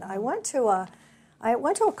products. And I went to a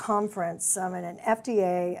conference, and an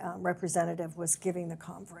FDA representative was giving the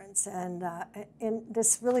conference, and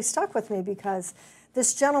this really stuck with me because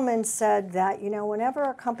this gentleman said that whenever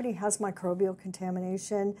a company has microbial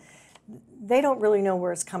contamination, they don't really know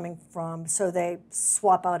where it's coming from, so they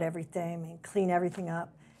swap out everything and clean everything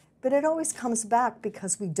up. But it always comes back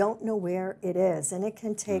because we don't know where it is, and it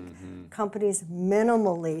can take companies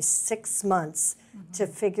minimally 6 months to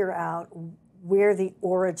figure out where the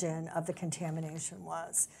origin of the contamination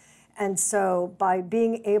was. And so by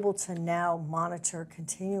being able to now monitor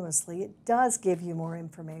continuously, it does give you more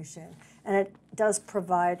information, and it does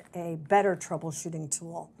provide a better troubleshooting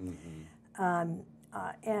tool.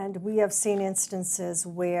 And we have seen instances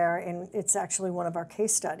where, and it's actually one of our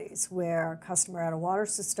case studies, where a customer had a water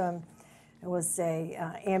system. It was a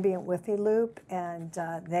ambient Wi-Fi loop, and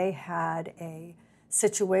they had a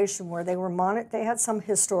situation where they had some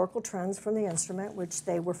historical trends from the instrument, which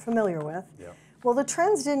they were familiar with. Yep. Well, the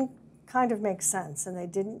trends didn't kind of make sense, and they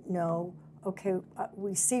didn't know, okay,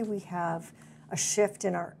 we have a shift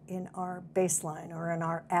in our baseline or in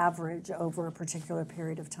our average over a particular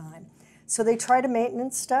period of time. So they tried a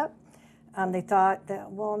maintenance step. They thought that,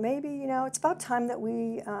 well, maybe, it's about time that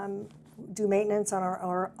we do maintenance on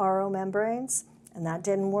our RO membranes, and that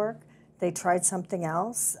didn't work. They tried something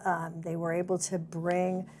else. They were able to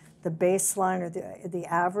bring the baseline or the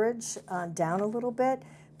average down a little bit,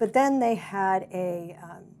 but then they had an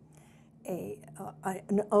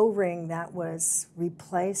O-ring that was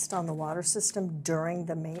replaced on the water system during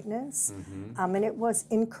the maintenance, and it was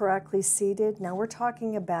incorrectly seated. Now we're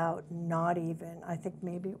talking about not even, I think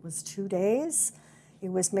maybe it was 2 days.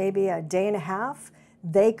 It was maybe a day and a half.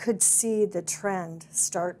 They could see the trend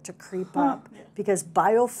start to creep up because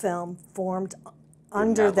biofilm formed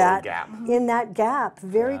under in that gap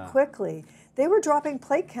very quickly. They were dropping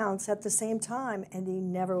plate counts at the same time, and they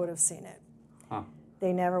never would have seen it.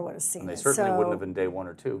 They never would have seen it. And they certainly wouldn't have been day 1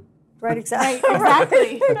 or 2. Right,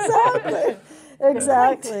 exactly.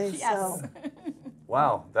 Exactly. Yes. So.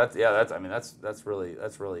 Wow, that's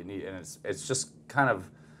really neat, and it's just kind of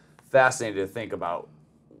fascinating to think about.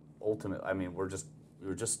 Ultimately, I mean, we're just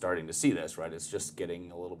starting to see this, right? It's just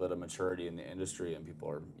getting a little bit of maturity in the industry, and people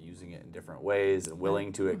are using it in different ways and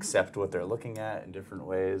willing to accept what they're looking at in different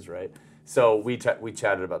ways, right? So we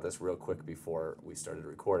chatted about this real quick before we started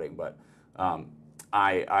recording, but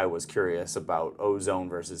I was curious about ozone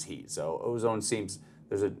versus heat. So ozone seems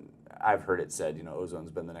I've heard it said,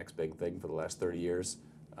 ozone's been the next big thing for the last 30 years.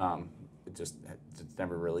 It's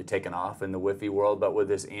never really taken off in the Wi-Fi world, but with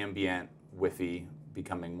this ambient Wi-Fi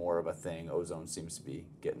becoming more of a thing, ozone seems to be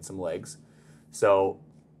getting some legs. So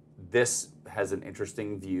this has an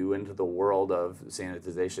interesting view into the world of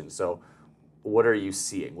sanitization. So what are you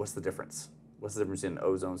seeing? What's the difference? What's the difference in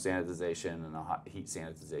ozone sanitization and a hot heat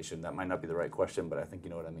sanitization? That might not be the right question, but I think you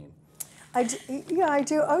know what I mean. I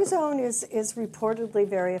do. Ozone is reportedly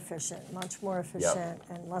very efficient, much more efficient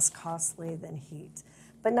and less costly than heat.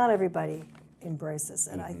 But not everybody embraces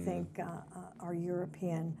it. I think our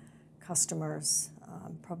European customers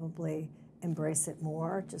probably embrace it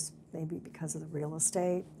more, just maybe because of the real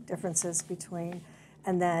estate differences between.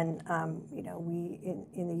 And then, we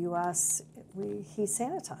in the U.S. we heat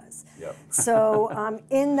sanitize. Yep. So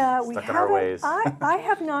I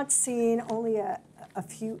have not seen only a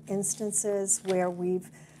few instances where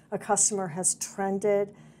a customer has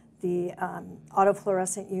trended the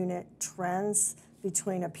autofluorescent unit trends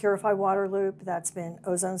between a purified water loop that's been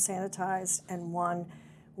ozone sanitized and one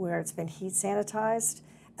where it's been heat sanitized.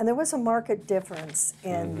 And there was a marked difference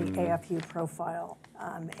in the AFU profile.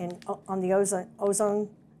 And on the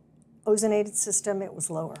ozonated system, it was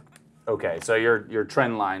lower. Okay, so your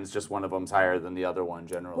trend line's just one of them's higher than the other one,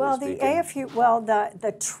 generally speaking.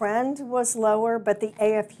 The trend was lower, but the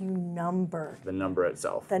AFU number. The number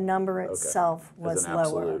itself. The number itself was as an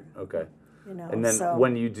absolute. lower. Okay. And then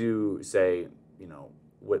when you do say,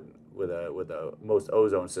 with most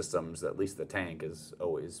ozone systems, at least the tank is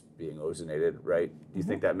always being ozonated, right? Do you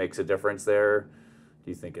think that makes a difference there? Do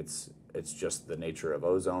you think it's just the nature of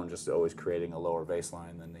ozone, just always creating a lower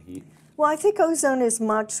baseline than the heat? Well, I think ozone is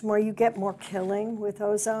much more, you get more killing with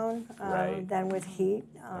ozone than with heat.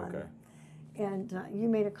 Okay. And you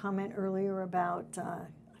made a comment earlier about, I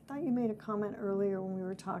thought you made a comment earlier when we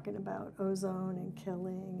were talking about ozone and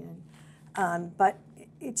killing. But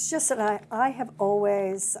it's just that I have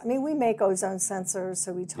always, we make ozone sensors,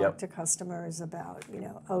 so we talk to customers about,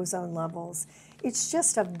 ozone levels. It's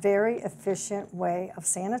just a very efficient way of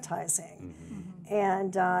sanitizing.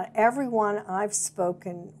 And everyone I've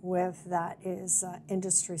spoken with that is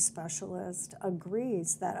industry specialist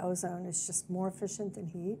agrees that ozone is just more efficient than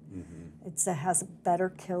heat. It has a better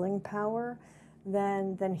killing power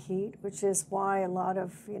than heat, which is why a lot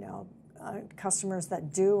of customers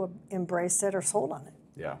that do embrace it are sold on it.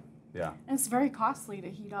 Yeah. And it's very costly to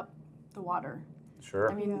heat up the water.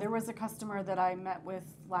 Sure. There was a customer that I met with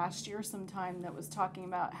last year sometime that was talking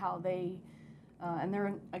about how they, and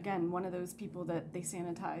they're, again, one of those people that they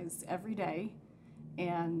sanitize every day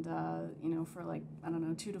and, for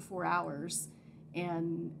 2 to 4 hours.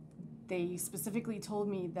 And they specifically told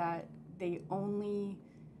me that they only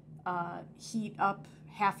heat up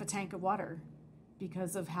half a tank of water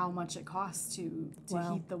because of how much it costs to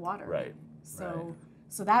Wow. heat the water. Right. So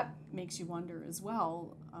that makes you wonder as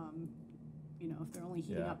well, if they're only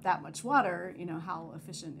heating up that much water, how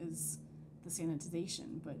efficient is the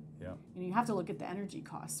sanitization? But you have to look at the energy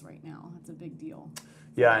costs right now. That's a big deal.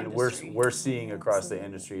 Yeah, and we're seeing across the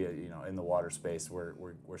industry, in the water space,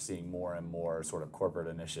 we're seeing more and more sort of corporate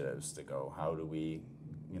initiatives to go, how do we,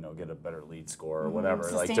 get a better LEED score or whatever.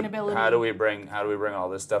 Sustainability. How do we bring all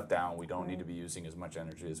this stuff down? We don't need to be using as much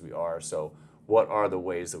energy as we are. So what are the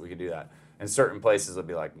ways that we can do that? And certain places will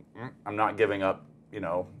be like, I'm not giving up.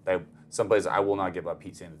 Some places I will not give up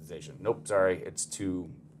heat sanitization. Nope, sorry,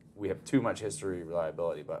 we have too much history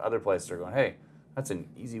reliability. But other places are going, hey, that's an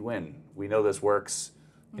easy win. We know this works.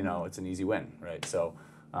 It's an easy win, right? So,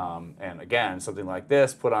 and again, something like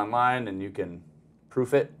this put online, and you can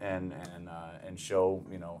proof it and show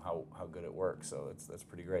how good it works. So that's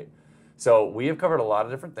pretty great. So we have covered a lot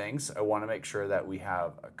of different things. I want to make sure that we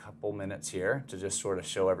have a couple minutes here to just sort of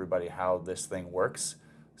show everybody how this thing works.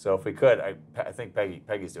 So if we could, I think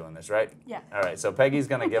Peggy's doing this, right? Yeah. All right. So Peggy's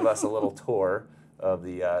going to give us a little tour of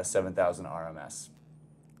the 7000 RMS.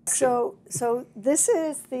 So this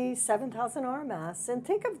is the 7000 RMS, and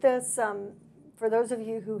think of this, for those of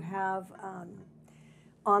you who have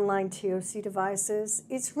online TOC devices,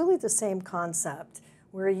 it's really the same concept,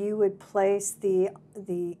 where you would place the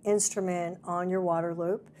instrument on your water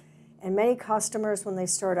loop. And many customers, when they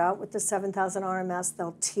start out with the 7000 RMS,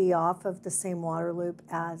 they'll tee off of the same water loop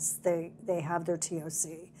as they have their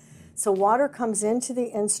TOC. So water comes into the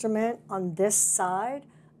instrument on this side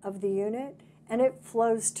of the unit, and it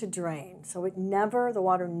flows to drain. So the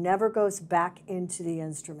water never goes back into the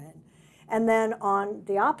instrument. And then on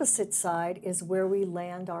the opposite side is where we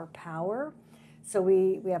land our power. So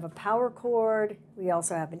we have a power cord. We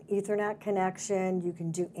also have an Ethernet connection. You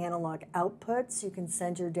can do analog outputs. You can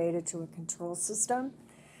send your data to a control system.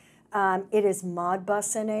 It is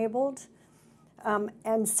Modbus enabled.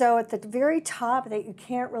 And so at the very top that you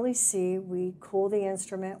can't really see, we cool the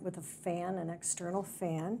instrument with a fan, an external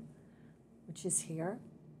fan, which is here.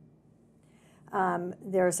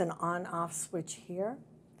 There's an on-off switch here.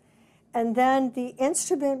 And then the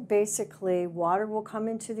instrument, basically, water will come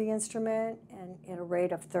into the instrument and at a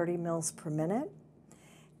rate of 30 mils per minute.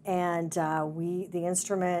 And the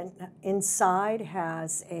instrument inside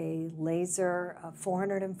has a laser, a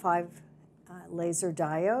 405 laser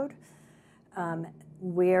diode,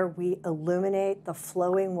 where we illuminate the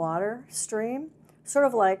flowing water stream. Sort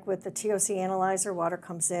of like with the TOC analyzer, water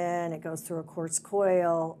comes in, it goes through a quartz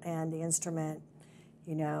coil, and the instrument,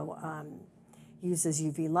 uses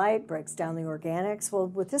UV light, breaks down the organics. Well,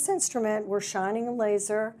 with this instrument, we're shining a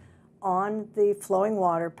laser on the flowing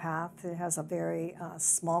water path. It has a very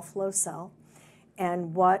small flow cell.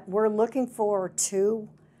 And what we're looking for are two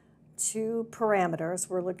parameters.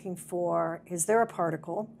 We're looking for, is there a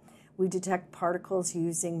particle? We detect particles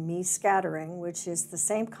using Mie scattering, which is the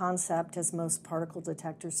same concept as most particle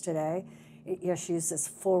detectors today. It just uses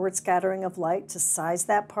forward scattering of light to size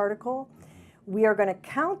that particle. We are going to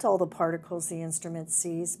count all the particles the instrument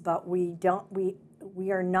sees, but we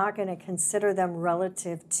are not going to consider them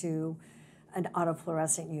relative to an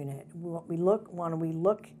autofluorescent unit. When we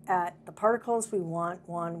look at the particles, we want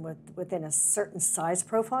one within a certain size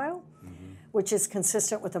profile, which is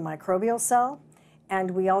consistent with a microbial cell,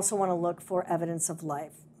 and we also want to look for evidence of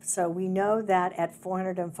life. So we know that at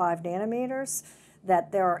 405 nanometers,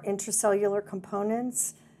 that there are intracellular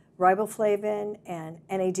components, riboflavin and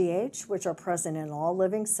NADH, which are present in all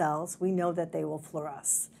living cells. We know that they will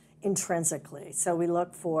fluoresce intrinsically. So we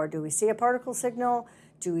look for, do we see a particle signal?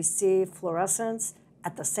 Do we see fluorescence?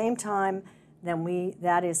 At the same time, then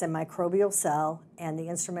that is a microbial cell, and the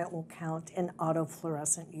instrument will count an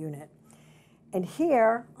autofluorescent unit. And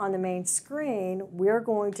here on the main screen, we're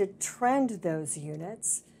going to trend those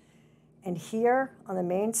units. And here on the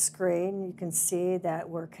main screen, you can see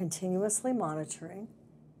that we're continuously monitoring.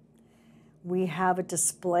 We have a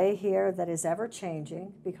display here that is ever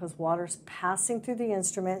changing because water's passing through the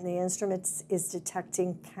instrument, and the instrument is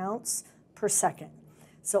detecting counts per second.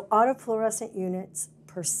 So autofluorescent units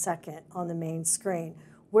per second on the main screen.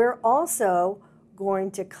 We're also going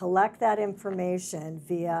to collect that information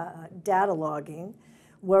via data logging,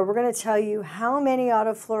 where we're going to tell you how many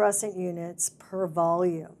autofluorescent units per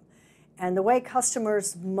volume. And the way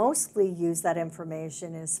customers mostly use that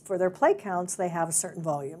information is for their plate counts, they have a certain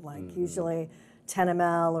volume, like usually 10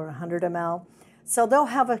 ml or 100 ml. So they'll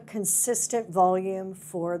have a consistent volume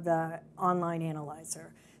for the online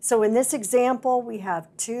analyzer. So in this example, we have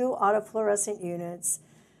 2 autofluorescent units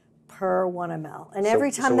per 1 ml. And So- every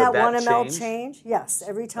time so that would that 1 ml change? change, yes,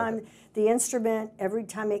 every time the instrument, every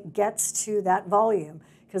time it gets to that volume,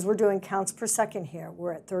 because we're doing counts per second here,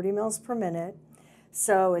 we're at 30 mils per minute.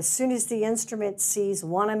 So as soon as the instrument sees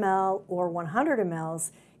 1 ml or 100 mLs,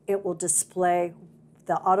 it will display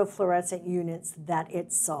the autofluorescent units that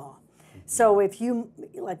it saw. So if you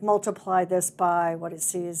like multiply this by what it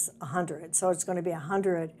sees, 100, so it's going to be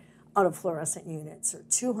 100 autofluorescent units or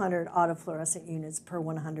 200 autofluorescent units per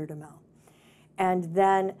 100 ml. And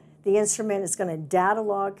then the instrument is going to data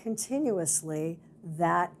log continuously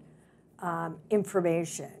that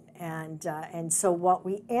information. And so what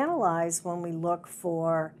we analyze when we look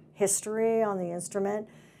for history on the instrument,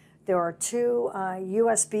 there are 2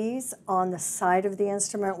 USBs on the side of the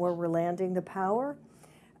instrument where we're landing the power.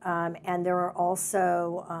 And there are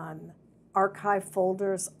also archive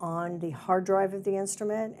folders on the hard drive of the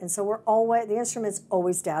instrument. And so the instrument's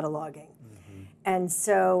always data logging. And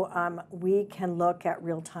so we can look at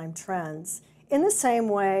real-time trends in the same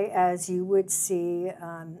way as you would see,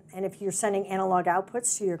 and if you're sending analog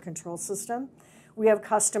outputs to your control system, we have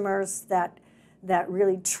customers that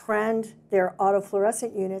really trend their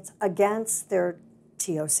autofluorescent units against their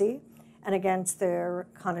TOC and against their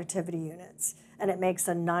conductivity units. And it makes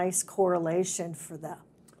a nice correlation for them.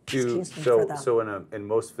 So in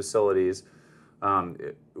most facilities,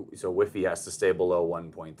 so Wi-Fi has to stay below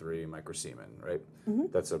 1.3 microsiemen, right?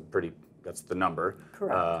 That's the number.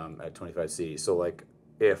 Correct. At 25 C. So like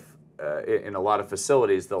if in a lot of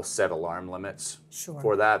facilities, they'll set alarm limits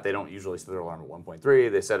for that. They don't usually set their alarm at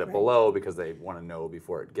 1.3. They set it below because they want to know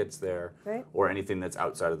before it gets there, or anything that's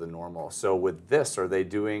outside of the normal. So with this, are they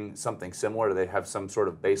doing something similar? Do they have some sort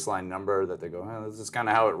of baseline number that they go, this is kind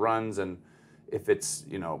of how it runs, and if it's,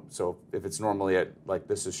 so if it's normally at, like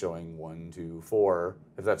this is showing 1, 2, 4,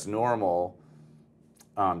 if that's normal,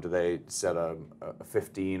 do they set a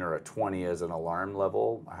 15 or a 20 as an alarm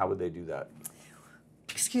level? How would they do that?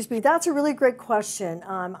 Excuse me, that's a really great question.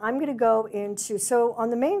 I'm going to go into, so on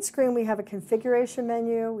the main screen we have a configuration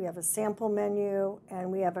menu, we have a sample menu,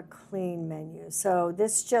 and we have a clean menu. So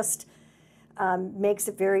this just makes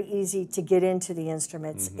it very easy to get into the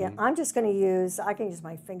instruments. I'm just going to I can use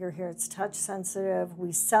my finger here, it's touch sensitive.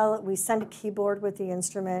 We send a keyboard with the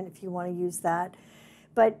instrument if you want to use that.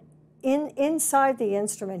 But inside the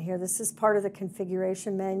instrument here, this is part of the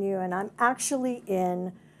configuration menu, and I'm actually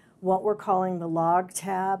in what we're calling the log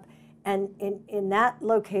tab. And in that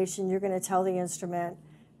location, you're going to tell the instrument,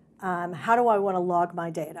 how do I want to log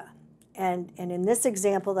my data? And in this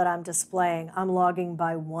example that I'm displaying, I'm logging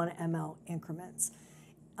by 1 ml increments.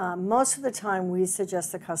 Most of the time, we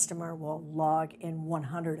suggest the customer will log in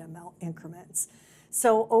 100 ml increments.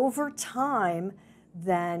 So over time,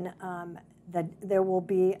 then that there will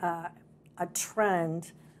be a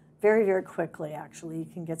trend very, very quickly, actually. You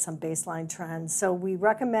can get some baseline trends. So we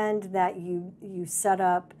recommend that you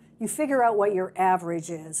figure out what your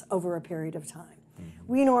average is over a period of time.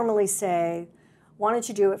 We normally say, why don't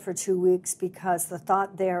you do it for 2 weeks, because the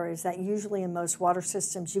thought there is that usually in most water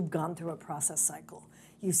systems, you've gone through a process cycle.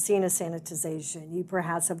 You've seen a sanitization. You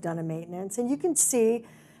perhaps have done a maintenance, and you can see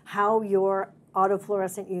how your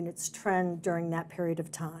autofluorescent units trend during that period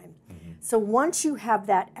of time. So once you have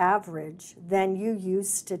that average, then you use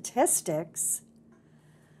statistics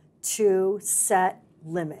to set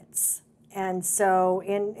limits. And so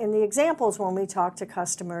in the examples when we talk to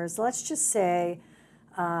customers, let's just say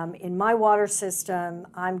in my water system,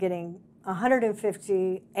 I'm getting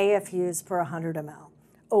 150 AFUs per 100 ml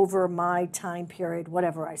over my time period,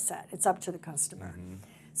 whatever I set. It's up to the customer.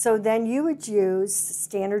 So then you would use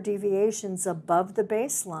standard deviations above the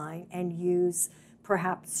baseline and use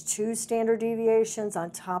perhaps 2 standard deviations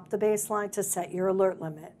on top of the baseline to set your alert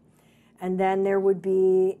limit. And then there would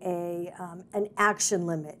be an action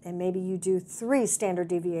limit, and maybe you do 3 standard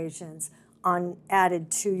deviations added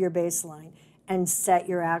to your baseline and set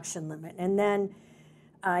your action limit. And then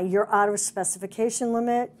your out of specification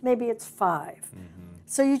limit, maybe it's 5.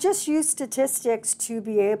 So you just use statistics to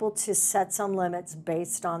be able to set some limits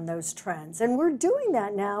based on those trends. And we're doing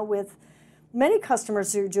that now with many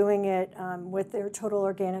customers who are doing it with their total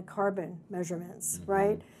organic carbon measurements,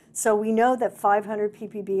 right? So we know that 500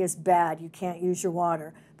 ppb is bad. You can't use your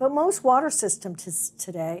water. But most water systems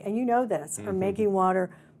today, and you know this, are making water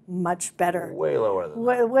much better. Way lower than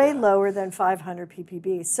that. Way lower than 500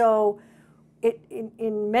 ppb. So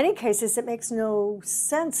in many cases, it makes no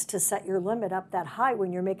sense to set your limit up that high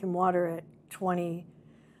when you're making water at 20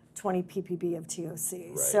 ppb of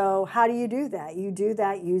TOC. So how do you do that? You do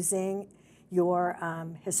that using your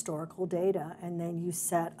historical data, and then you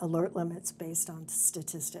set alert limits based on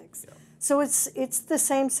statistics. So it's the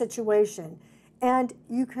same situation. And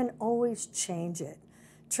you can always change it.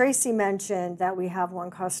 Tracy mentioned that we have one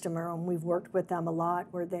customer, and we've worked with them a lot,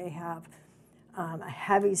 where they have a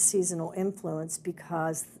heavy seasonal influence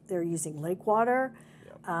because they're using lake water.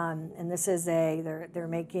 Yep. And this is they're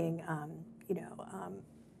making,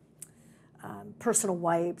 personal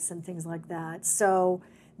wipes and things like that. So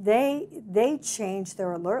they change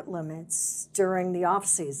their alert limits during the off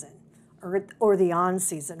season or the on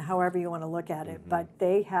season, however you want to look at it. But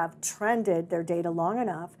they have trended their data long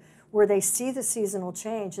enough where they see the seasonal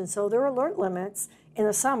change, and so their alert limits in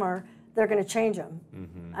the summer, they're going to change them,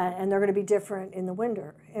 and they're going to be different in the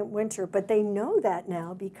winter. But they know that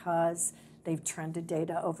now because they've trended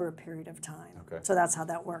data over a period of time. Okay. So that's how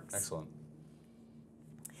that works. Excellent.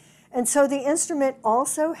 And so the instrument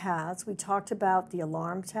also has, we talked about the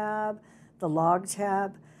alarm tab, the log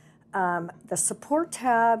tab. The support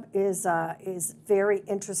tab is very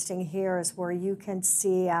interesting here, is where you can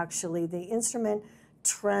see actually the instrument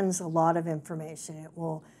trends a lot of information. It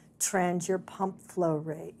will trend your pump flow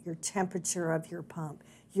rate, your temperature of your pump,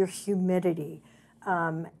 your humidity.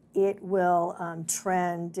 It will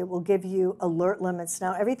trend, it will give you alert limits.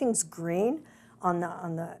 Now everything's green on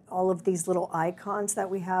all of these little icons that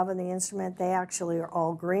we have on the instrument. They actually are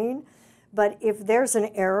all green. But if there's an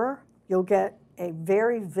error, you'll get a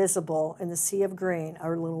very visible, in the sea of green, a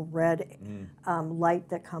little red light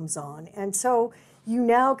that comes on. And so you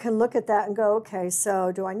now can look at that and go, okay,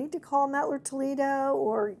 so do I need to call Mettler Toledo,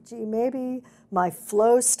 or gee, maybe my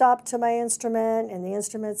flow stopped to my instrument and the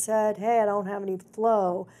instrument said, hey, I don't have any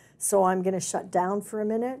flow, so I'm going to shut down for a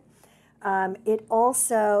minute. It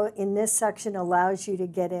also, in this section, allows you to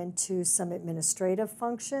get into some administrative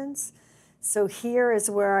functions. So here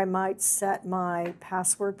is where I might set my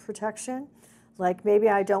password protection. Like maybe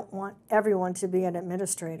I don't want everyone to be an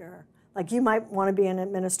administrator. Like you might want to be an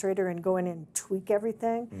administrator and go in and tweak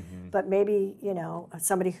everything, but maybe,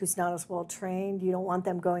 somebody who's not as well trained, you don't want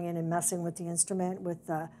them going in and messing with the instrument with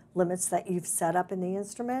the limits that you've set up in the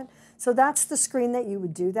instrument. So that's the screen that you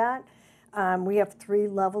would do that. We have 3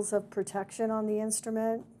 levels of protection on the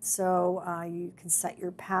instrument. So you can set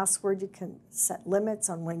your password, you can set limits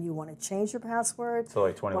on when you want to change your password. So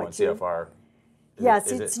like 21 CFR.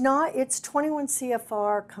 Yes, it's 21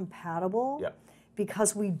 CFR compatible. Yep.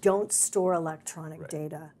 Because we don't store electronic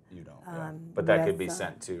data. You don't, but that could be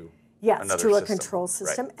sent to another to a system. Control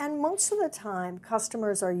system. Right. And most of the time,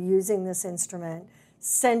 customers are using this instrument,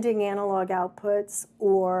 sending analog outputs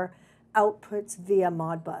or outputs via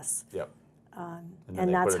Modbus. Yep.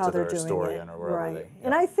 And that's how they're doing it. Right.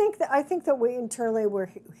 And I think that we internally,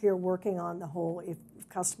 we're here working on the whole, if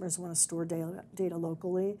customers want to store data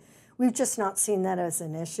locally. We've just not seen that as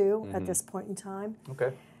an issue at this point in time.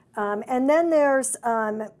 Okay. And then there's, if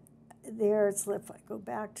I go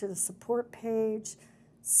back to the support page,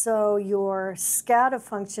 so your SCADA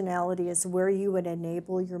functionality is where you would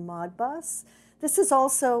enable your Modbus. This is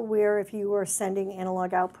also where, if you were sending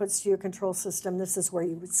analog outputs to your control system, this is where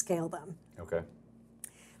you would scale them. Okay.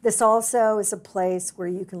 This also is a place where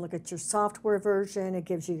you can look at your software version. It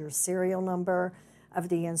gives you your serial number of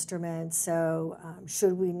the instrument. So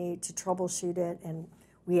should we need to troubleshoot it, and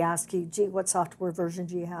we ask you, gee, what software version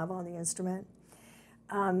do you have on the instrument?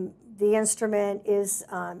 The instrument is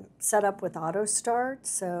set up with auto start,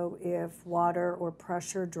 so if water or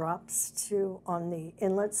pressure drops on the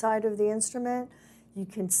inlet side of the instrument, you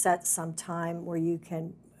can set some time where you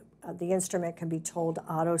can, the instrument can be told to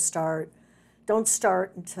auto start. Don't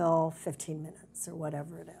start until 15 minutes or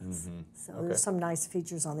whatever it is. So there's some nice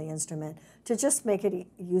features on the instrument to just make it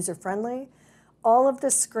user-friendly. All of the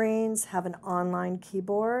screens have an online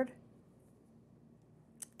keyboard.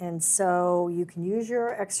 And so you can use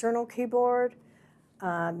your external keyboard,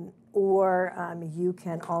 or you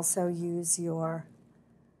can also use your,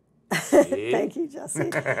 thank you,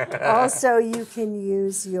 Jesse. Also, you can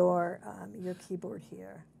use your keyboard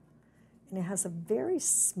here. And it has a very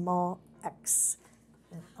small X.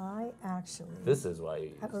 And I actually This is why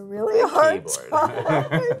you have a really hard time.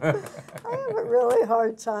 I have a really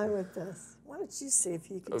hard time with this. Why don't you see if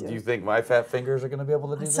you can do it? Do you think my fat fingers are going to be able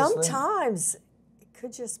to do this thing? Sometimes. It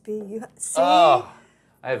could just be you. See? Oh,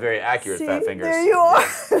 I have very accurate fat fingers. There you are.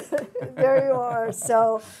 There you are.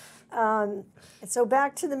 So, so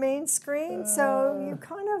back to the main screen. So you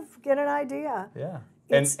kind of get an idea. Yeah.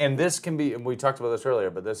 And this can be, and we talked about this earlier,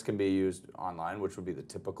 but this can be used online, which would be the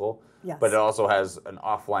typical. Yes. But it also has an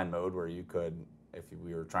offline mode where you could, if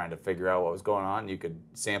we were trying to figure out what was going on, you could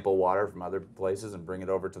sample water from other places and bring it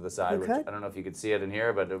over to the side. Which I don't know if you could see it in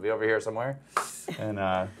here, but it'll be over here somewhere.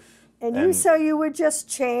 And so you would just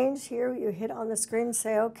change here. You hit on the screen and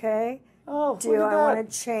say, okay, Oh, do I want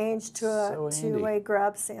to change to a two-way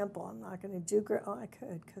grab sample? I'm not going to do I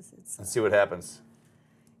could because it's. Let's see what happens.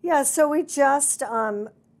 Yeah, so it just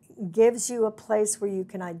gives you a place where you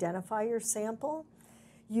can identify your sample.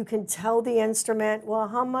 You can tell the instrument, well,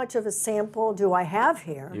 how much of a sample do I have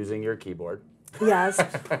here? Using your keyboard. Yes,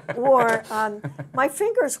 or my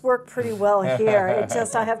fingers work pretty well here. It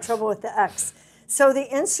just I have trouble with the X. So the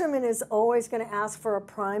instrument is always going to ask for a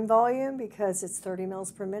prime volume because it's 30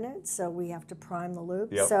 mils per minute. So we have to prime the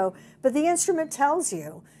loop. Yep. So, but the instrument tells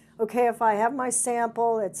you, okay, if I have my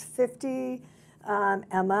sample, it's 50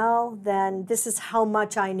 ml, then this is how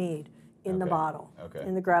much I need in the bottle,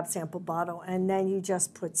 in the grab sample bottle, and then you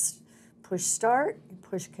just push start,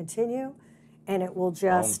 push continue, and it will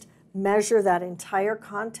just measure that entire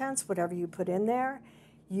contents, whatever you put in there.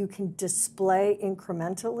 You can display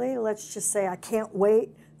incrementally. Let's just say I can't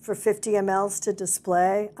wait for 50 mLs to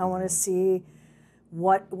display. I want to see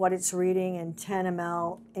what it's reading in 10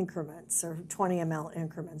 ml increments or 20 ml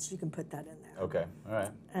increments. You can put that in there. Okay, all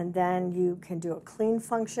right. And then you can do a clean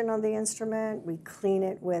function on the instrument. We clean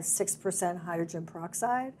it with 6% hydrogen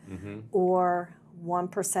peroxide or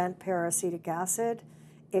 1% peracetic acid.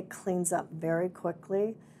 It cleans up very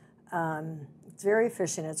quickly. It's very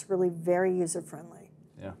efficient. It's really very user-friendly.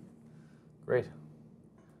 Yeah, great.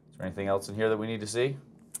 Is there anything else in here that we need to see?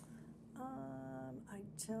 I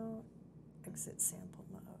don't exit sample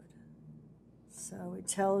mode. So it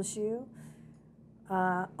tells you.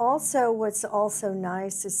 Also, what's also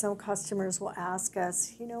nice is some customers will ask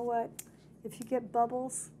us, you know what, if you get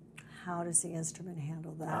bubbles, how does the instrument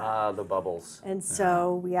handle that? Ah, the bubbles. And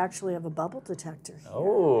so we actually have a bubble detector here.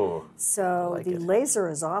 Oh, So like the it. laser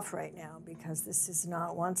is off right now because this is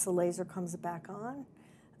not, once the laser comes back on,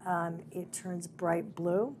 it turns bright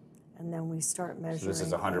blue, and then we start measuring. So this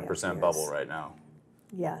is 100% bubble right now.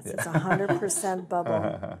 Yes, it's 100%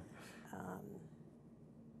 bubble.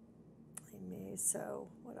 So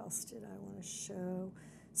what else did I want to show?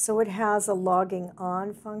 So it has a logging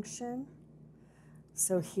on function.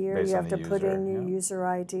 So here Based you on have to the put user, in your yeah. user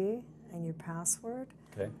ID and your password.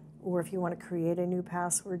 Okay. Or if you want to create a new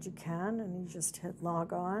password, you can, and you just hit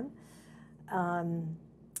log on. And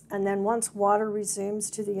then once water resumes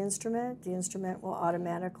to the instrument will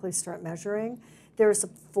automatically start measuring. There's a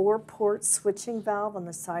 4-port switching valve on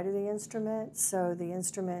the side of the instrument, so the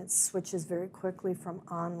instrument switches very quickly from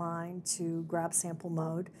online to grab sample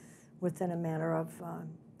mode within a matter of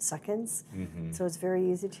seconds. So it's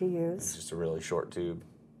very easy to use. It's just a really short tube.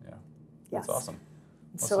 Yeah. Yes. That's awesome.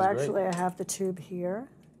 So This is actually great. I have the tube here,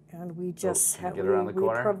 and we just can you get around the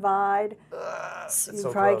corner? provide, It's you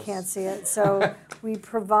so probably close. can't see it, so we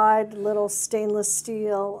provide little stainless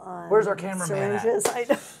steel Where's our cameraman at? syringes.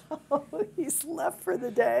 I know, he's left for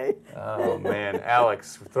the day. Oh man,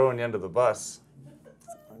 Alex, we're throwing you under the bus.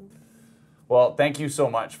 Well, thank you so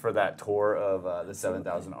much for that tour of the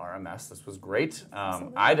 7000 RMS. This was great.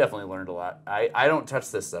 I definitely learned a lot. I don't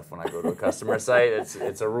touch this stuff when I go to a customer site.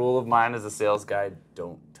 It's a rule of mine as a sales guy,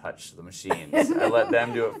 don't touch the machines. I let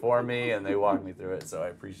them do it for me, and they walk me through it, so I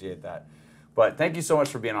appreciate that. But thank you so much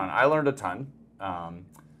for being on. I learned a ton,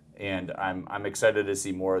 and I'm excited to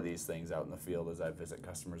see more of these things out in the field as I visit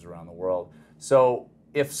customers around the world. So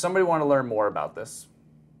if somebody want to learn more about this,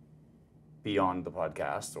 beyond the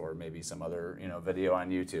podcast or maybe some other video on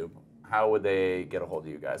YouTube, how would they get a hold of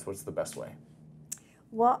you guys? What's the best way?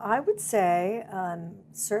 Well, I would say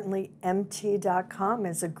certainly mt.com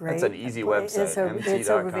is a great. That's an easy website. It's a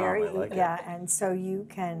mt.com. very I like it. and so you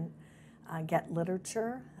can get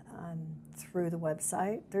literature through the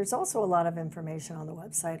website. There's also a lot of information on the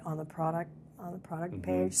website on the product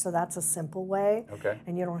page, so that's a simple way. Okay.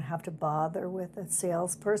 And you don't have to bother with a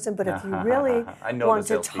salesperson. But if you really I know want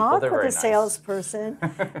the to salespeople. talk They're with very a nice. salesperson,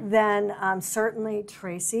 then certainly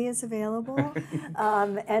Tracy is available.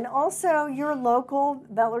 And also your local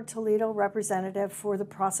Mettler Toledo representative for the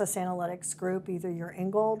process analytics group, either your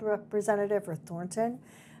Ingold representative or Thornton,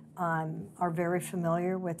 are very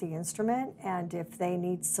familiar with the instrument. And if they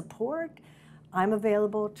need support, I'm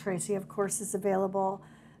available. Tracy, of course, is available.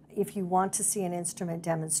 If you want to see an instrument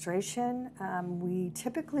demonstration, we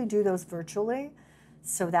typically do those virtually,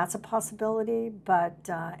 so that's a possibility. But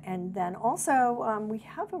and then also we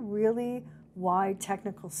have a really wide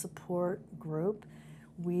technical support group.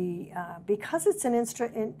 We because it's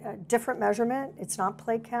an different measurement, it's not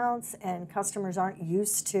plate counts, and customers aren't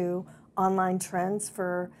used to online trends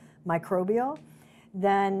for microbial.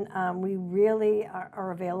 Then we really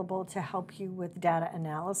are available to help you with data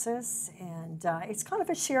analysis, and it's kind of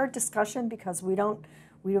a shared discussion because we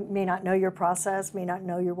may not know your process, may not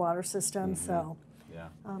know your water system. So, Yeah.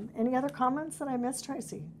 any other comments that I missed,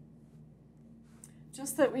 Tracy?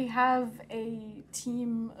 Just that we have a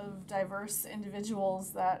team of diverse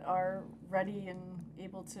individuals that are ready and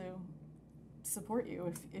able to support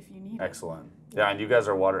you if you need Excellent. Yeah, and you guys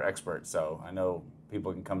are water experts, so I know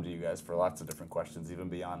people can come to you guys for lots of different questions, even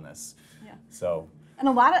beyond this. Yeah. So. And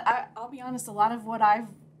I'll be honest, a lot of what I've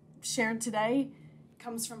shared today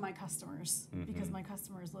comes from my customers, because my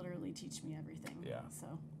customers literally teach me everything. Yeah. So.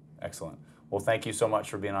 Excellent. Well, thank you so much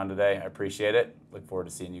for being on today. I appreciate it. Look forward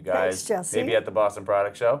to seeing you guys. Thanks, Jesse. Maybe at the Boston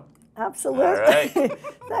Product Show. Absolutely. All right.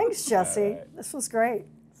 Thanks, Jesse. All right. This was great.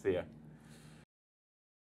 See ya.